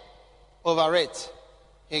joy over it,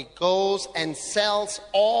 he goes and sells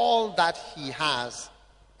all that he has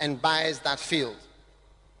and buys that field.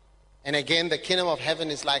 And again, the kingdom of heaven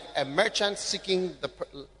is like a merchant seeking the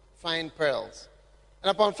fine pearls.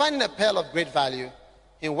 And upon finding a pearl of great value,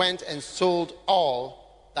 he went and sold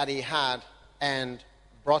all that he had and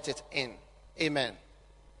brought it in. Amen.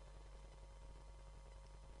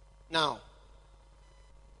 Now,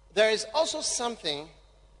 there is also something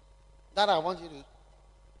that I want you to,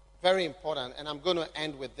 very important, and I'm going to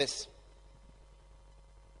end with this.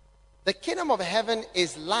 The kingdom of heaven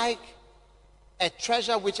is like a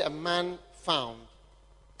treasure which a man found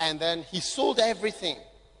And then he sold everything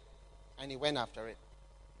and he went after it.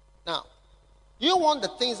 Now, you want the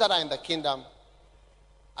things that are in the kingdom?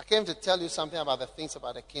 I came to tell you something about the things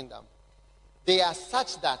about the kingdom. They are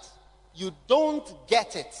such that you don't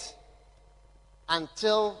get it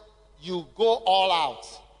until you go all out.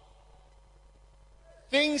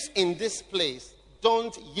 Things in this place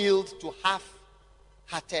don't yield to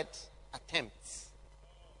half-hearted attempts.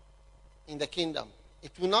 In the kingdom,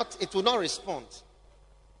 it will not respond.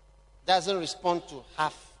 Doesn't respond to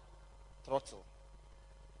half throttle.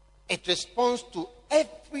 It responds to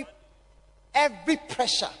every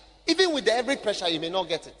pressure. Even with every pressure, you may not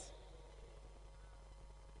get it.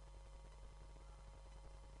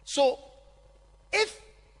 So, if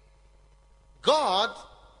God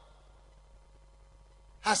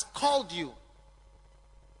has called you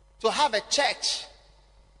to have a church,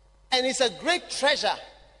 and it's a great treasure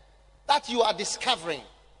that you are discovering,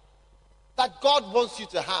 that God wants you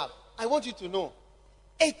to have, I want you to know,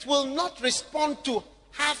 it will not respond to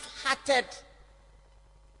half-hearted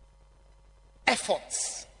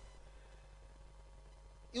efforts.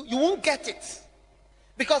 You won't get it.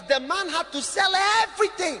 Because the man had to sell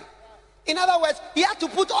everything. In other words, he had to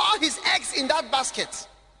put all his eggs in that basket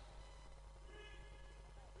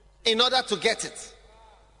in order to get it.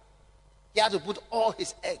 He had to put all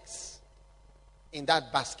his eggs in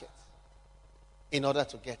that basket in order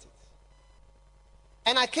to get it.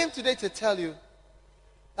 And I came today to tell you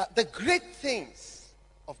that the great things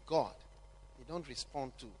of God, they don't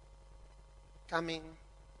respond to coming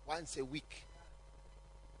once a week.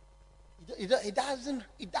 It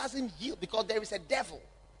doesn't yield, because there is a devil.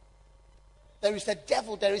 There is a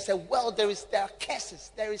devil, there is a world, there are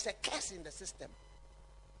curses. There is a curse in the system.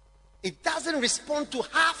 It doesn't respond to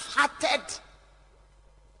half-hearted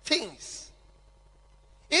things.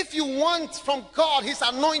 If you want from God his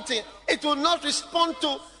anointing, it will not respond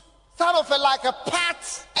to sort of like a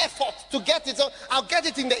part effort to get it. So I'll get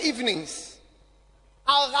it in the evenings.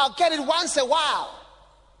 I'll get it once a while.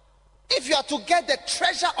 If you are to get the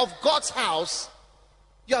treasure of God's house,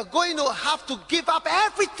 you are going to have to give up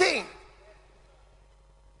everything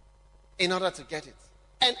in order to get it.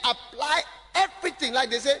 And apply everything. Like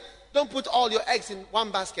they say, don't put all your eggs in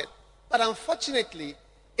one basket. But unfortunately,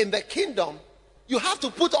 in the kingdom, you have to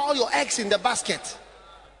put all your eggs in the basket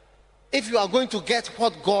if you are going to get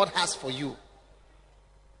what God has for you.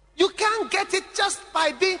 You can't get it just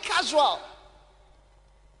by being casual.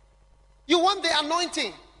 You want the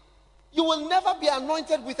anointing. You will never be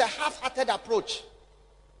anointed with a half-hearted approach.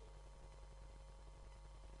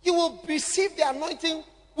 You will receive the anointing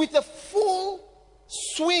with a full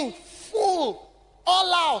swing, full,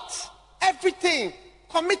 all out, everything,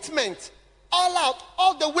 commitment, all out,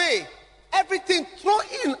 all the way, everything, throw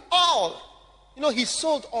in all. You know, he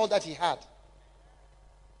sold all that he had.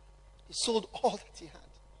 He sold all that he had.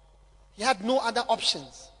 He had no other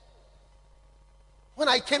options. When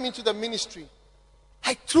I came into the ministry,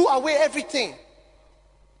 I threw away everything.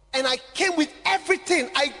 And I came with everything.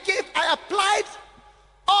 I applied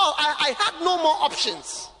all. I had no more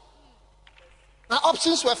options. My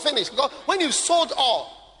options were finished. Because when you sold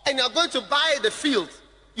all and you're going to buy the field,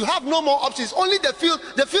 you have no more options. Only the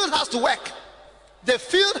field has to work. The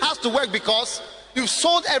field has to work because you've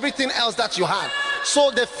sold everything else that you had. So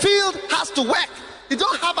the field has to work. You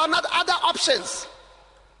don't have other options.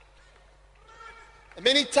 And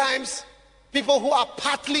many times, people who are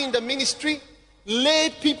partly in the ministry, lay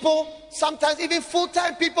people, sometimes even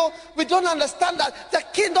full-time people, we don't understand that the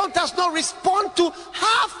kingdom does not respond to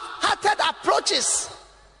half-hearted approaches.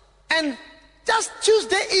 And just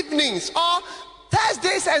Tuesday evenings or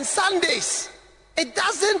Thursdays and Sundays, it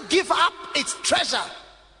doesn't give up its treasure.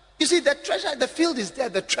 You see, the treasure, the field is there,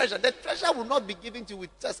 the treasure will not be given to you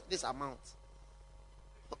with just this amount.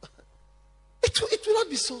 It will not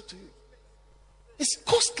be sold to you. It's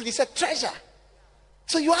costly, it's a treasure.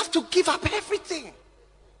 So you have to give up everything.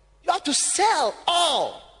 You have to sell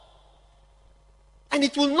all. And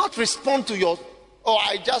it will not respond to your,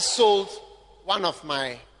 I just sold one of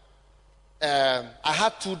my, I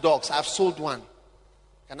had 2 dogs, I've sold one.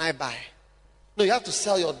 Can I buy? No, you have to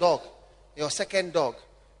sell your dog, your second dog,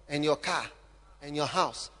 and your car, and your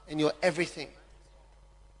house, and your everything.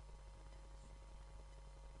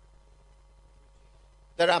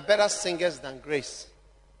 There are better singers than Grace.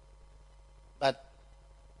 But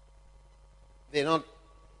they don't.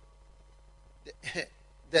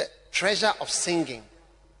 The treasure of singing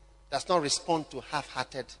does not respond to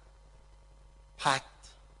half-hearted part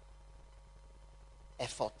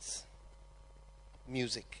efforts.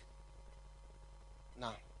 Music.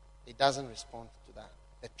 No, it doesn't respond to that.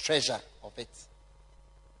 The treasure of it,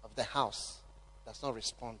 of the house, does not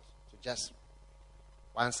respond to just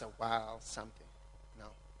once a while something. No.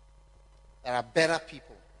 There are better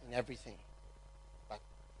people in everything. But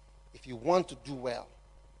if you want to do well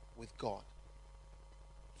with God,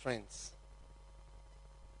 friends,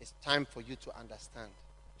 it's time for you to understand.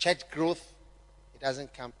 Church growth, it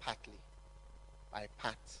doesn't come partly, by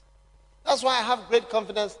part. That's why I have great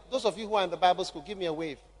confidence. Those of you who are in the Bible school, give me a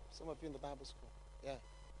wave. Some of you in the Bible school. Yeah.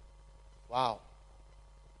 Wow.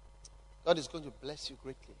 God is going to bless you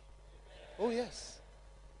greatly. Oh, yes.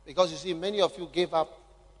 Because you see, many of you gave up.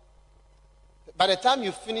 By the time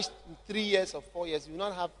you finish 3 years or 4 years, you will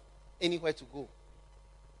not have anywhere to go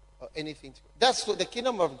or anything to go. That's so the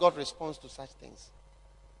kingdom of God responds to such things.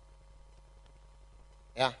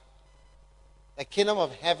 Yeah. The kingdom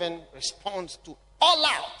of heaven responds to all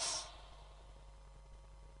out.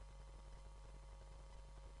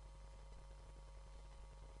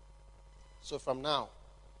 So from now,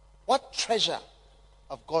 what treasure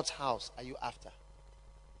of God's house are you after?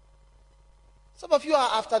 Some of you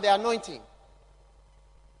are after the anointing.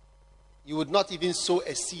 You would not even sow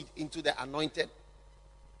a seed into the anointing.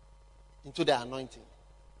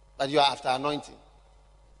 But you are after anointing.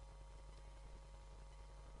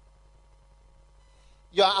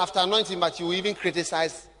 You are after anointing, but you even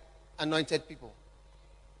criticize anointed people.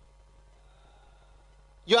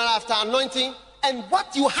 You are after anointing, and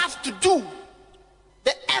what you have to do,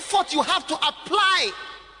 the effort you have to apply.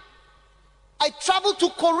 I traveled to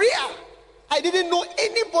Korea. I didn't know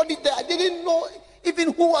anybody there. I didn't know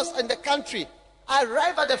even who was in the country. I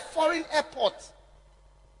arrived at the foreign airport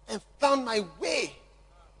and found my way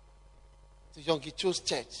to Yonggi Cho's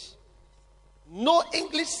church. No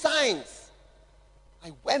English signs.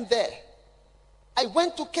 I went there. I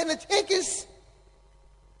went to Kenneth Hagin's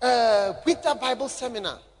Winter Bible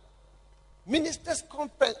Seminar. Ministers'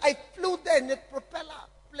 Conference. I flew there in a propeller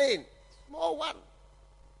plane. Small one.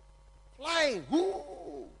 Flying.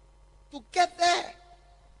 To get there.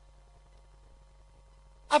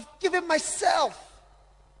 I've given myself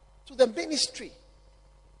to the ministry.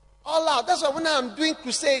 All out. That's why when I'm doing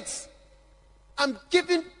crusades, I'm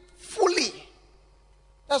giving fully.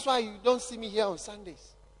 That's why you don't see me here on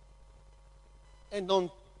Sundays. And on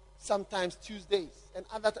sometimes Tuesdays and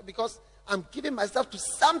other times, because I'm giving myself to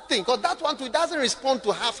something. Because that one too doesn't respond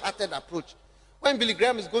to half-hearted approach. When Billy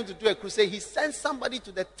Graham is going to do a crusade, he sends somebody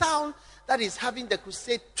to the town that is having the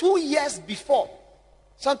crusade 2 years before.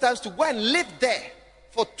 Sometimes to go and live there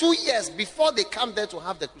for 2 years before they come there to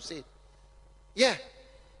have the crusade. Yeah.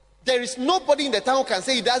 There is nobody in the town who can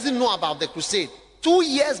say he doesn't know about the crusade. 2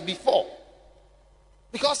 years before.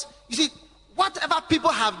 Because, you see, whatever people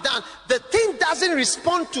have done, the thing doesn't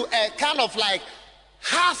respond to a kind of like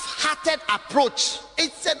half-hearted approach.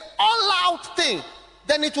 It's an all-out thing.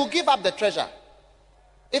 Then it will give up the treasure.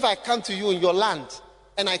 If I come to you in your land,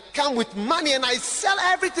 and I come with money and I sell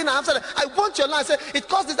everything I have, I want your land. I say, it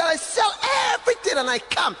costs this, and I sell everything and I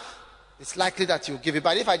come. It's likely that you'll give it.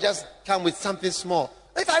 But if I just come with something small,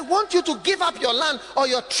 if I want you to give up your land or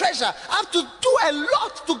your treasure, I have to do a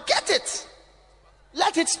lot to get it.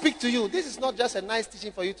 Let it speak to you. This is not just a nice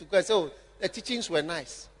teaching for you to go and say, oh, the teachings were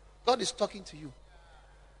nice. God is talking to you.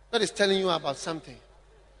 God is telling you about something.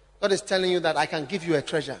 God is telling you that I can give you a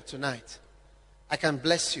treasure tonight. I can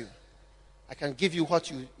bless you. I can give you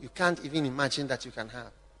what you can't even imagine that you can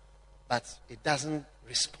have. But it doesn't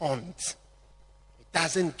respond. It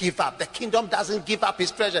doesn't give up. The kingdom doesn't give up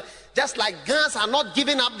its treasure. Just like Gans are not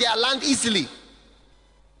giving up their land easily.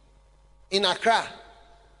 In Accra,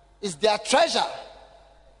 it's their treasure.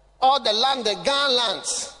 All the land, the Gan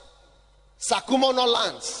lands, Sakumono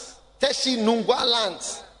lands, Teshi Nungwa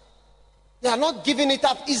lands. They are not giving it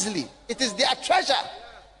up easily. It is their treasure.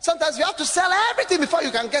 Sometimes you have to sell everything before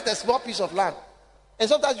you can get a small piece of land. And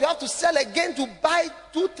sometimes you have to sell again to buy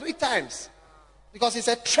 2-3 times. Because it's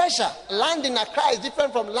a treasure. Land in Accra is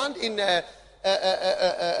different from land in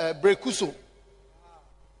Brekuso.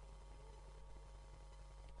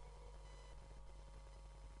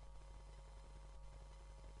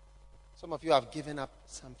 Some of you have given up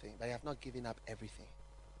something, but you have not given up everything.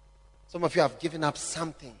 Some of you have given up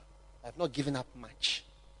something, but have not given up much.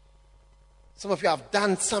 Some of you have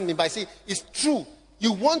done something, but see, it's true.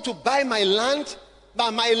 You want to buy my land,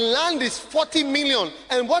 but my land is 40 million,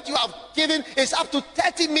 and what you have given is up to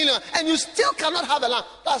 30 million, and you still cannot have a land.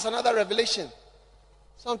 That's another revelation.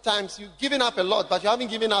 Sometimes you've given up a lot, but you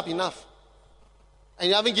haven't given up enough. And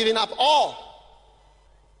you haven't given up all.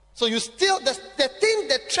 So you still,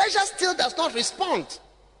 the treasure still does not respond.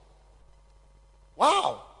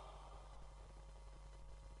 Wow.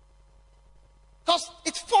 Because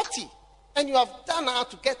it's 40. And you have done now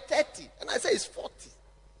to get 30. And I say it's 40.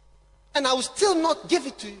 And I will still not give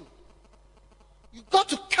it to you. You've got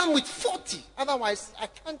to come with 40. Otherwise, I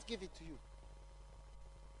can't give it to you.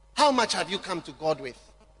 How much have you come to God with?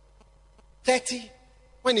 30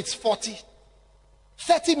 when it's 40?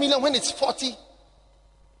 30 million when it's 40?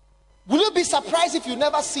 Will you be surprised if you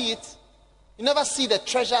never see it? You never see the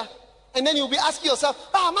treasure? And then you'll be asking yourself,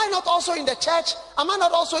 am I not also in the church? Am I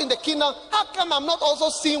not also in the kingdom? How come I'm not also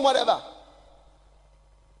seeing whatever?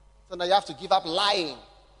 So now you have to give up lying.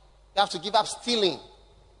 You have to give up stealing.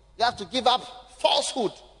 You have to give up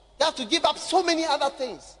falsehood. You have to give up so many other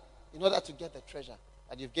things in order to get the treasure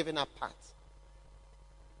that you've given up part.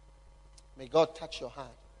 May God touch your heart.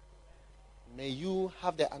 May you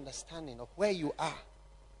have the understanding of where you are.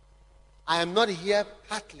 I am not here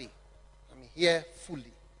partly. I'm here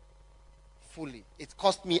fully. Fully. It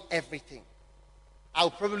cost me everything.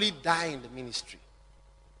 I'll probably die in the ministry.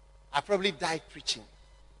 I'll probably die preaching.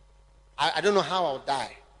 I don't know how I'll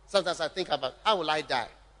die. Sometimes I think about, how will I die?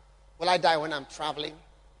 Will I die when I'm traveling?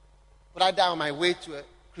 Will I die on my way to a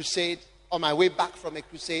crusade? On my way back from a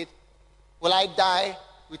crusade? Will I die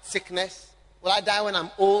with sickness? Will I die when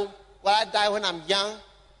I'm old? Will I die when I'm young?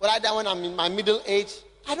 Will I die when I'm in my middle age?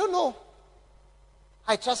 I don't know.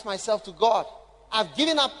 I trust myself to God. I've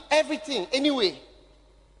given up everything anyway.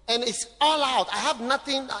 And it's all out. I have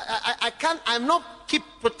nothing. I'm not keep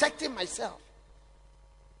protecting myself.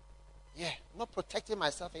 Yeah, I'm not protecting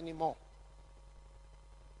myself anymore.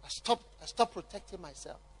 I stopped protecting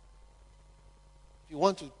myself. If you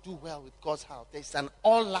want to do well with God's house, there's an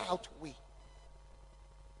all-out way.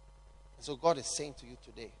 And so God is saying to you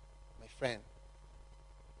today, my friend,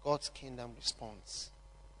 God's kingdom responds.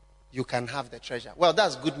 You can have the treasure. Well,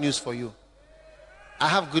 that's good news for you. I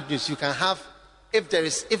have good news. You can have, if there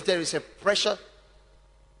is a pressure.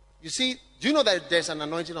 You see, do you know that there's an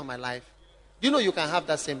anointing on my life? Do you know you can have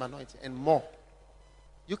that same anointing and more?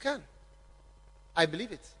 You can. I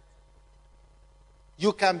believe it.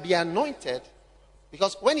 You can be anointed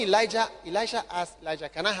because when Elisha asked Elijah,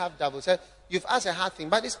 can I have double? He said, you've asked a hard thing,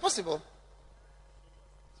 but it's possible.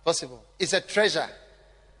 It's possible. It's a treasure.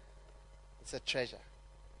 It's a treasure.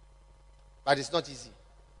 But it's not easy.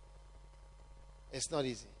 It's not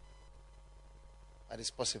easy. But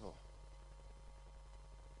it's possible.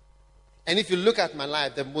 And if you look at my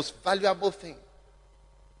life, the most valuable thing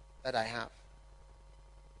that I have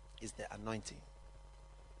is the anointing.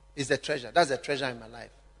 Is the treasure. That's the treasure in my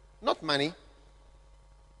life. Not money.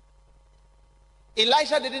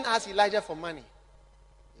 Elisha didn't ask Elijah for money.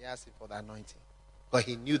 He asked him for the anointing. But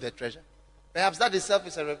he knew the treasure. Perhaps that itself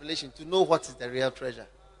is a revelation to know what is the real treasure.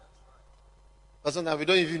 But sometimes we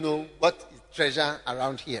don't even know what is treasure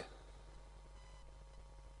around here.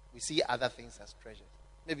 We see other things as treasure.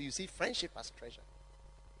 Maybe you see friendship as treasure.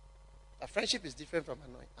 A friendship is different from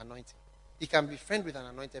anointing. You can be friend with an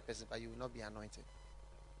anointed person, but you will not be anointed.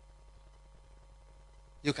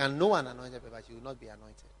 You can know an anointed person, but you will not be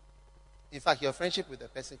anointed. In fact, your friendship with a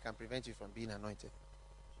person can prevent you from being anointed.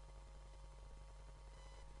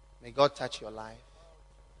 May God touch your life.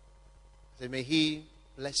 So may He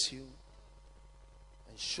bless you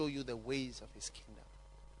and show you the ways of His kingdom.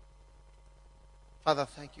 Father,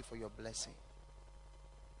 thank you for your blessing.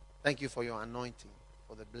 Thank you for your anointing,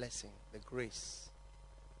 for the blessing, the grace,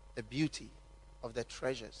 the beauty of the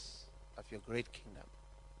treasures of your great kingdom.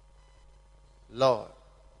 Lord,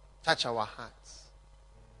 touch our hearts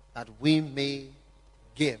that we may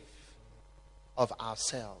give of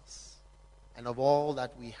ourselves and of all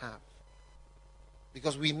that we have.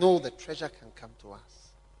 Because we know the treasure can come to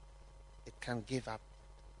us. It can give up.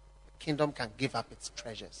 The kingdom can give up its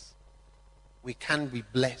treasures. We can be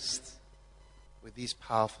blessed with these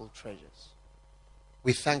powerful treasures.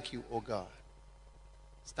 We thank you, O God.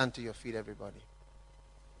 Stand to your feet, everybody.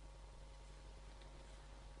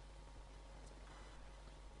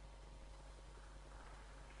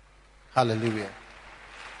 Hallelujah.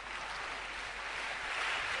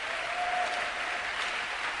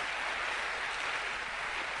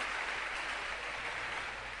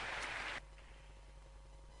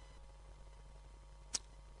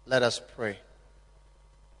 Let us pray.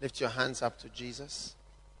 Lift your hands up to Jesus.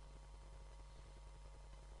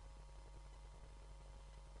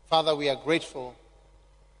 Father, we are grateful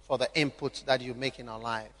for the input that you make in our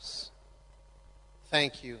lives.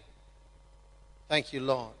 Thank you. Thank you,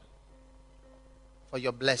 Lord, for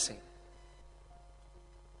your blessing.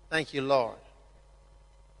 Thank you, Lord,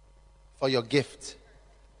 for your gift.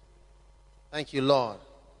 Thank you, Lord,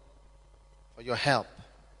 for your help,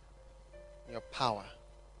 your power.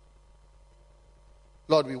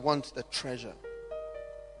 Lord, we want the treasure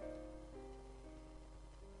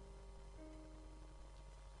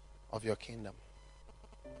of your kingdom.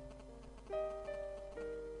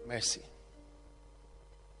 mercy.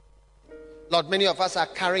 Lord, many of us are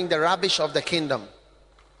carrying the rubbish of the kingdom,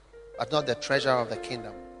 but not the treasure of the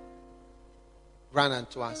kingdom. Grant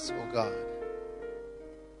unto us, O God,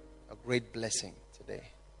 a great blessing today.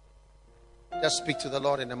 Just speak to the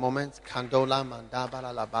Lord in a moment. Candola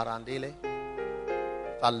mandabala la barandile.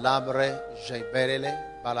 Falabre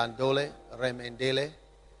jeberele balandole remendele.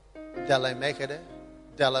 Dele mekede.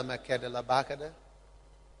 Dele mekede la bakede.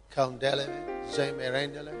 Kondele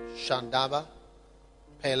zemerendele. Shandaba.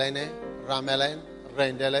 Pelene. Ramelen.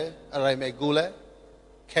 Rendele. Remegule.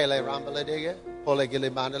 Kele rambaledege. Polegile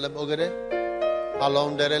mandele mugede.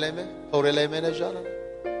 Alon dereleme, poreleme nejana,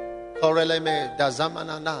 koreleme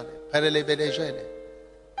dazamananane, perelebe dejene.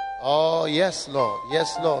 Oh yes, Lord,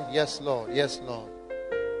 yes, Lord, yes, Lord, yes, Lord,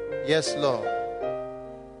 yes, Lord,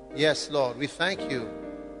 yes, Lord. We thank you.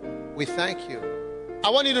 We thank you.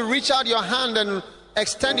 I want you to reach out your hand and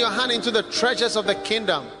extend your hand into the treasures of the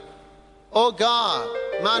kingdom. Oh God,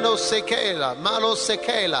 mano sekela,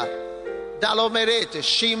 dalomerete,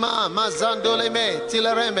 shima, mazandoleme,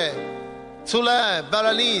 tilereme. Tule,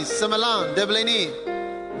 Barali, Samalan, Debleni,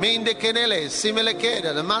 Minde Kenele,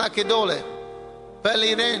 Simelekede, the Marakedole,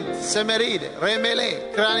 Peliren, Semeride,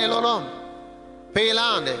 Remele, Cranelolom,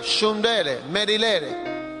 Pelande, Shundele,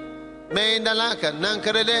 Medilere, Mendalaka,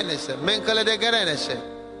 Nankaredenese, Menkale de Garenese,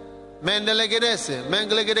 Mendelegedese,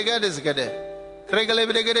 Mengelegedegade,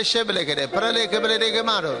 Kregelebede Shebelegade, Prele Cabre de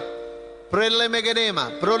Gamaro, Prele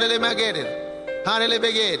Megadema, Prole Magede, Parele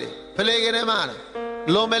Begede, Pelegade Mana.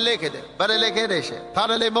 Lome lekede, barelekedeshe,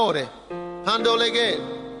 parale more, hando lege,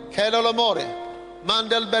 kelo l'amore,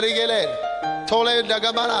 mandel berigele, tole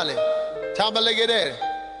dagabarale, tabalegede,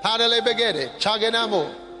 parale begede, chagenamo,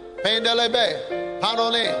 pendele be,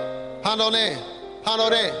 parole, parole,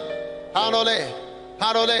 parole, parole,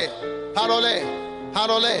 parole, parole,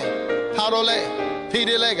 parole, parole,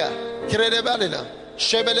 pidilega, credebalina,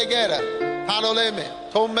 shebelegera, paroleme,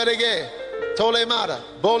 tomberege, tolemara,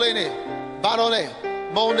 bolene, parole.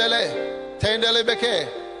 Mondele, tendele beke,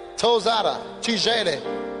 tozara, tigele,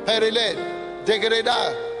 perile,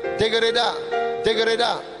 degreda, degreda,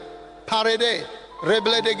 degreda, parede,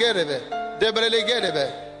 reble de gereve, debrele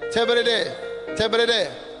gereve, tebrede,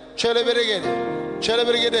 tebrede, celebrigede,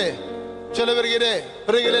 celebrigede, celebrigede,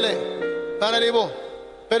 pregele, paradibo,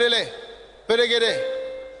 perele, peregede,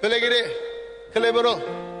 pelegede, celebro,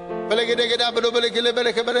 pelegede gedabro, pelegele,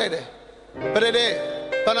 pelegede,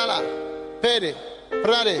 perede, panala, pede.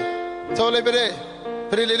 Prade, Tolebere,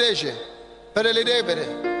 Privilege,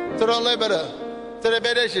 Perilebere, Trolebere,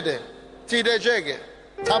 Trebedeshide, Tide Jege,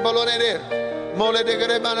 Tabalone, Mole de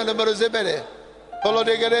Gerebana de Morozebere, Polo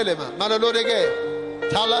de Gerelema, Manolo de Ge,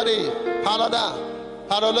 Talari, Palada,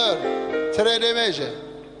 Paroleur, Trede Meje,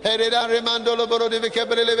 Hereda Remando Loboro de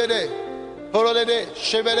Vicabelevede, Polode,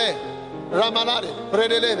 Chevere, Ramanade,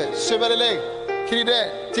 Predeleve, Severele,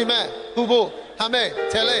 Cride, Time, Hubo, Hame,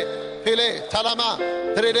 Tele. Pile, Talama,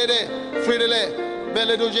 Tredede, Fridele,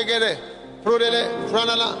 Beledugere, Prudele,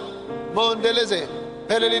 Franala, Mondeleze,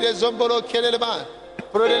 Pelide Zombolo, Keleba,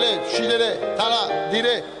 Prudele, Shidele, Tala,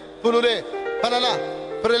 Dire, Pulude, Panala,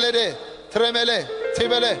 Prelede, Tremele,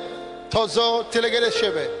 Tibele, Tozo, Telegere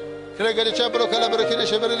Shebe, Telegere Chapro, Calabra,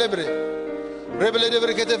 Shebe Lebre, Rebele de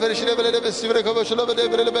Bricate, Fershibele, Sivreco, Shilova de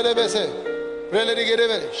Belebese, Rele de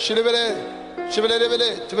Gereve, Shilebele,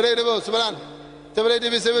 Shibele, Tiberevo, Subaran. Tebrede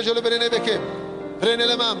biseve jole berene beke.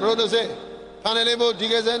 Prenele mam rodoze. Panelemo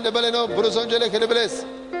digezen de baleno brusonjele kerebles.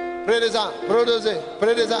 Predeza, prodoze,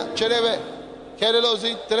 predeza, chereve.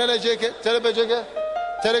 Kerelozi, telejeke, telebejeke.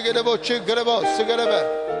 Telegedebo chigrebo,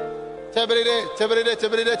 sigarebe. Tebrede.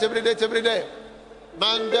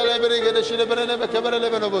 Mandele berige de shile berene beke berele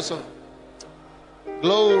benoboso.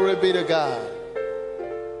 Glory be to God.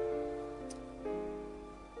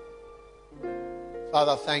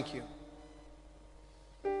 Father, thank you.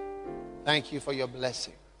 Thank you for your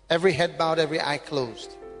blessing. Every head bowed, every eye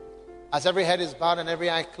closed. As every head is bowed and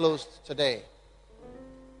every eye closed today,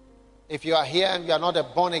 if you are here and you are not a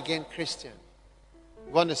born-again Christian,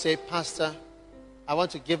 you want to say, Pastor, I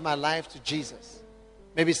want to give my life to Jesus.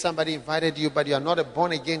 Maybe somebody invited you, but you are not a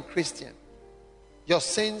born-again Christian. Your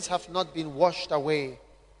sins have not been washed away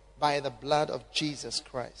by the blood of Jesus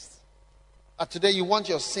Christ. But today you want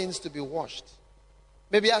your sins to be washed.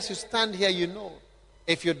 Maybe as you stand here, you know,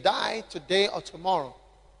 if you die today or tomorrow,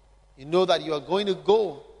 you know that you are going to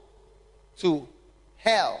go to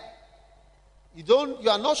hell. You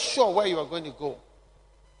are not sure where you are going to go.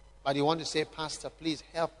 But you want to say, Pastor, please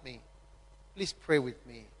help me. Please pray with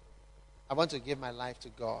me. I want to give my life to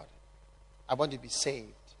God. I want to be saved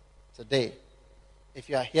today. If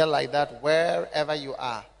you are here like that, wherever you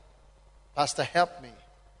are, Pastor, help me.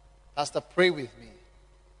 Pastor, pray with me.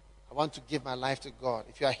 I want to give my life to God.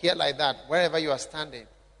 If you are here like that, wherever you are standing,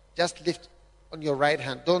 just lift on your right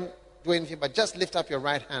hand. Don't do anything, but just lift up your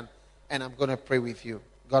right hand, and I'm going to pray with you.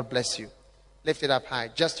 God bless you. Lift it up high.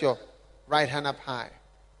 Just your right hand up high.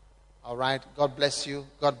 All right. God bless you.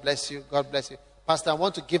 God bless you. God bless you. Pastor, I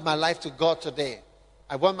want to give my life to God today.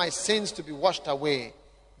 I want my sins to be washed away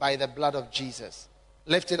by the blood of Jesus.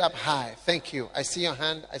 Lift it up high. Thank you. I see your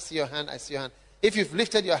hand. I see your hand. I see your hand. If you've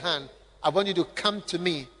lifted your hand, I want you to come to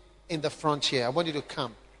me in the front here. I want you to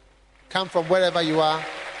come. Come from wherever you are.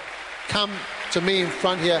 Come to me in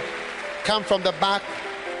front here. Come from the back.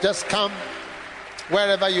 Just come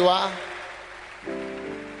wherever you are.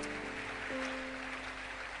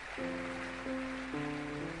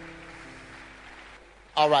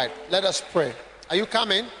 All right, let us pray. Are you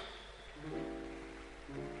coming?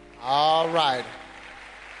 All right.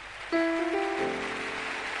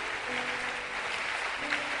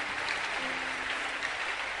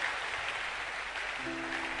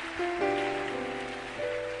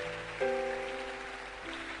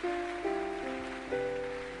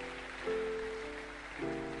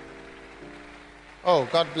 Oh,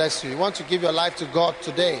 God bless you. You want to give your life to God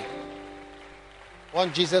today?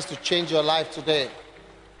 Want Jesus to change your life today?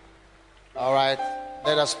 All right,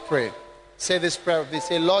 let us pray. Say this prayer with me.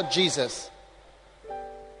 Say, Lord Jesus,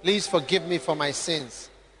 please forgive me for my sins.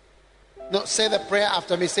 No, say the prayer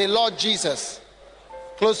after me. Say, Lord Jesus.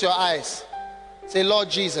 Close your eyes. Say, Lord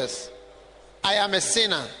Jesus, I am a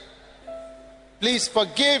sinner. Please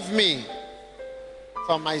forgive me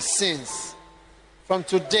for my sins. From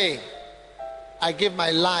today, I give my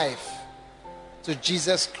life to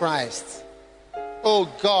Jesus Christ. Oh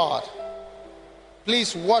God,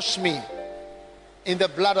 please wash me in the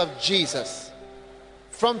blood of Jesus.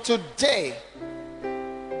 From today,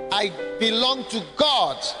 I belong to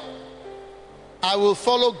God. I will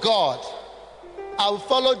follow God. I will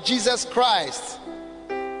follow Jesus Christ.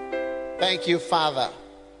 Thank you, Father.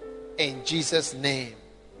 In Jesus' name,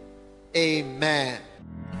 amen.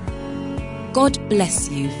 God bless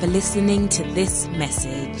you for listening to this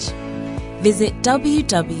message. Visit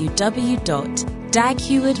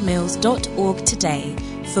www.daghewardmills.org today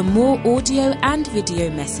for more audio and video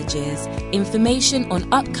messages, information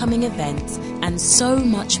on upcoming events, and so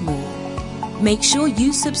much more. Make sure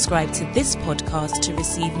you subscribe to this podcast to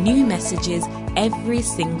receive new messages every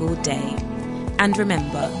single day. And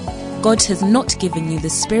remember, God has not given you the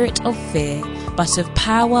spirit of fear, but of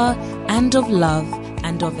power and of love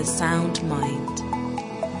and of a sound mind.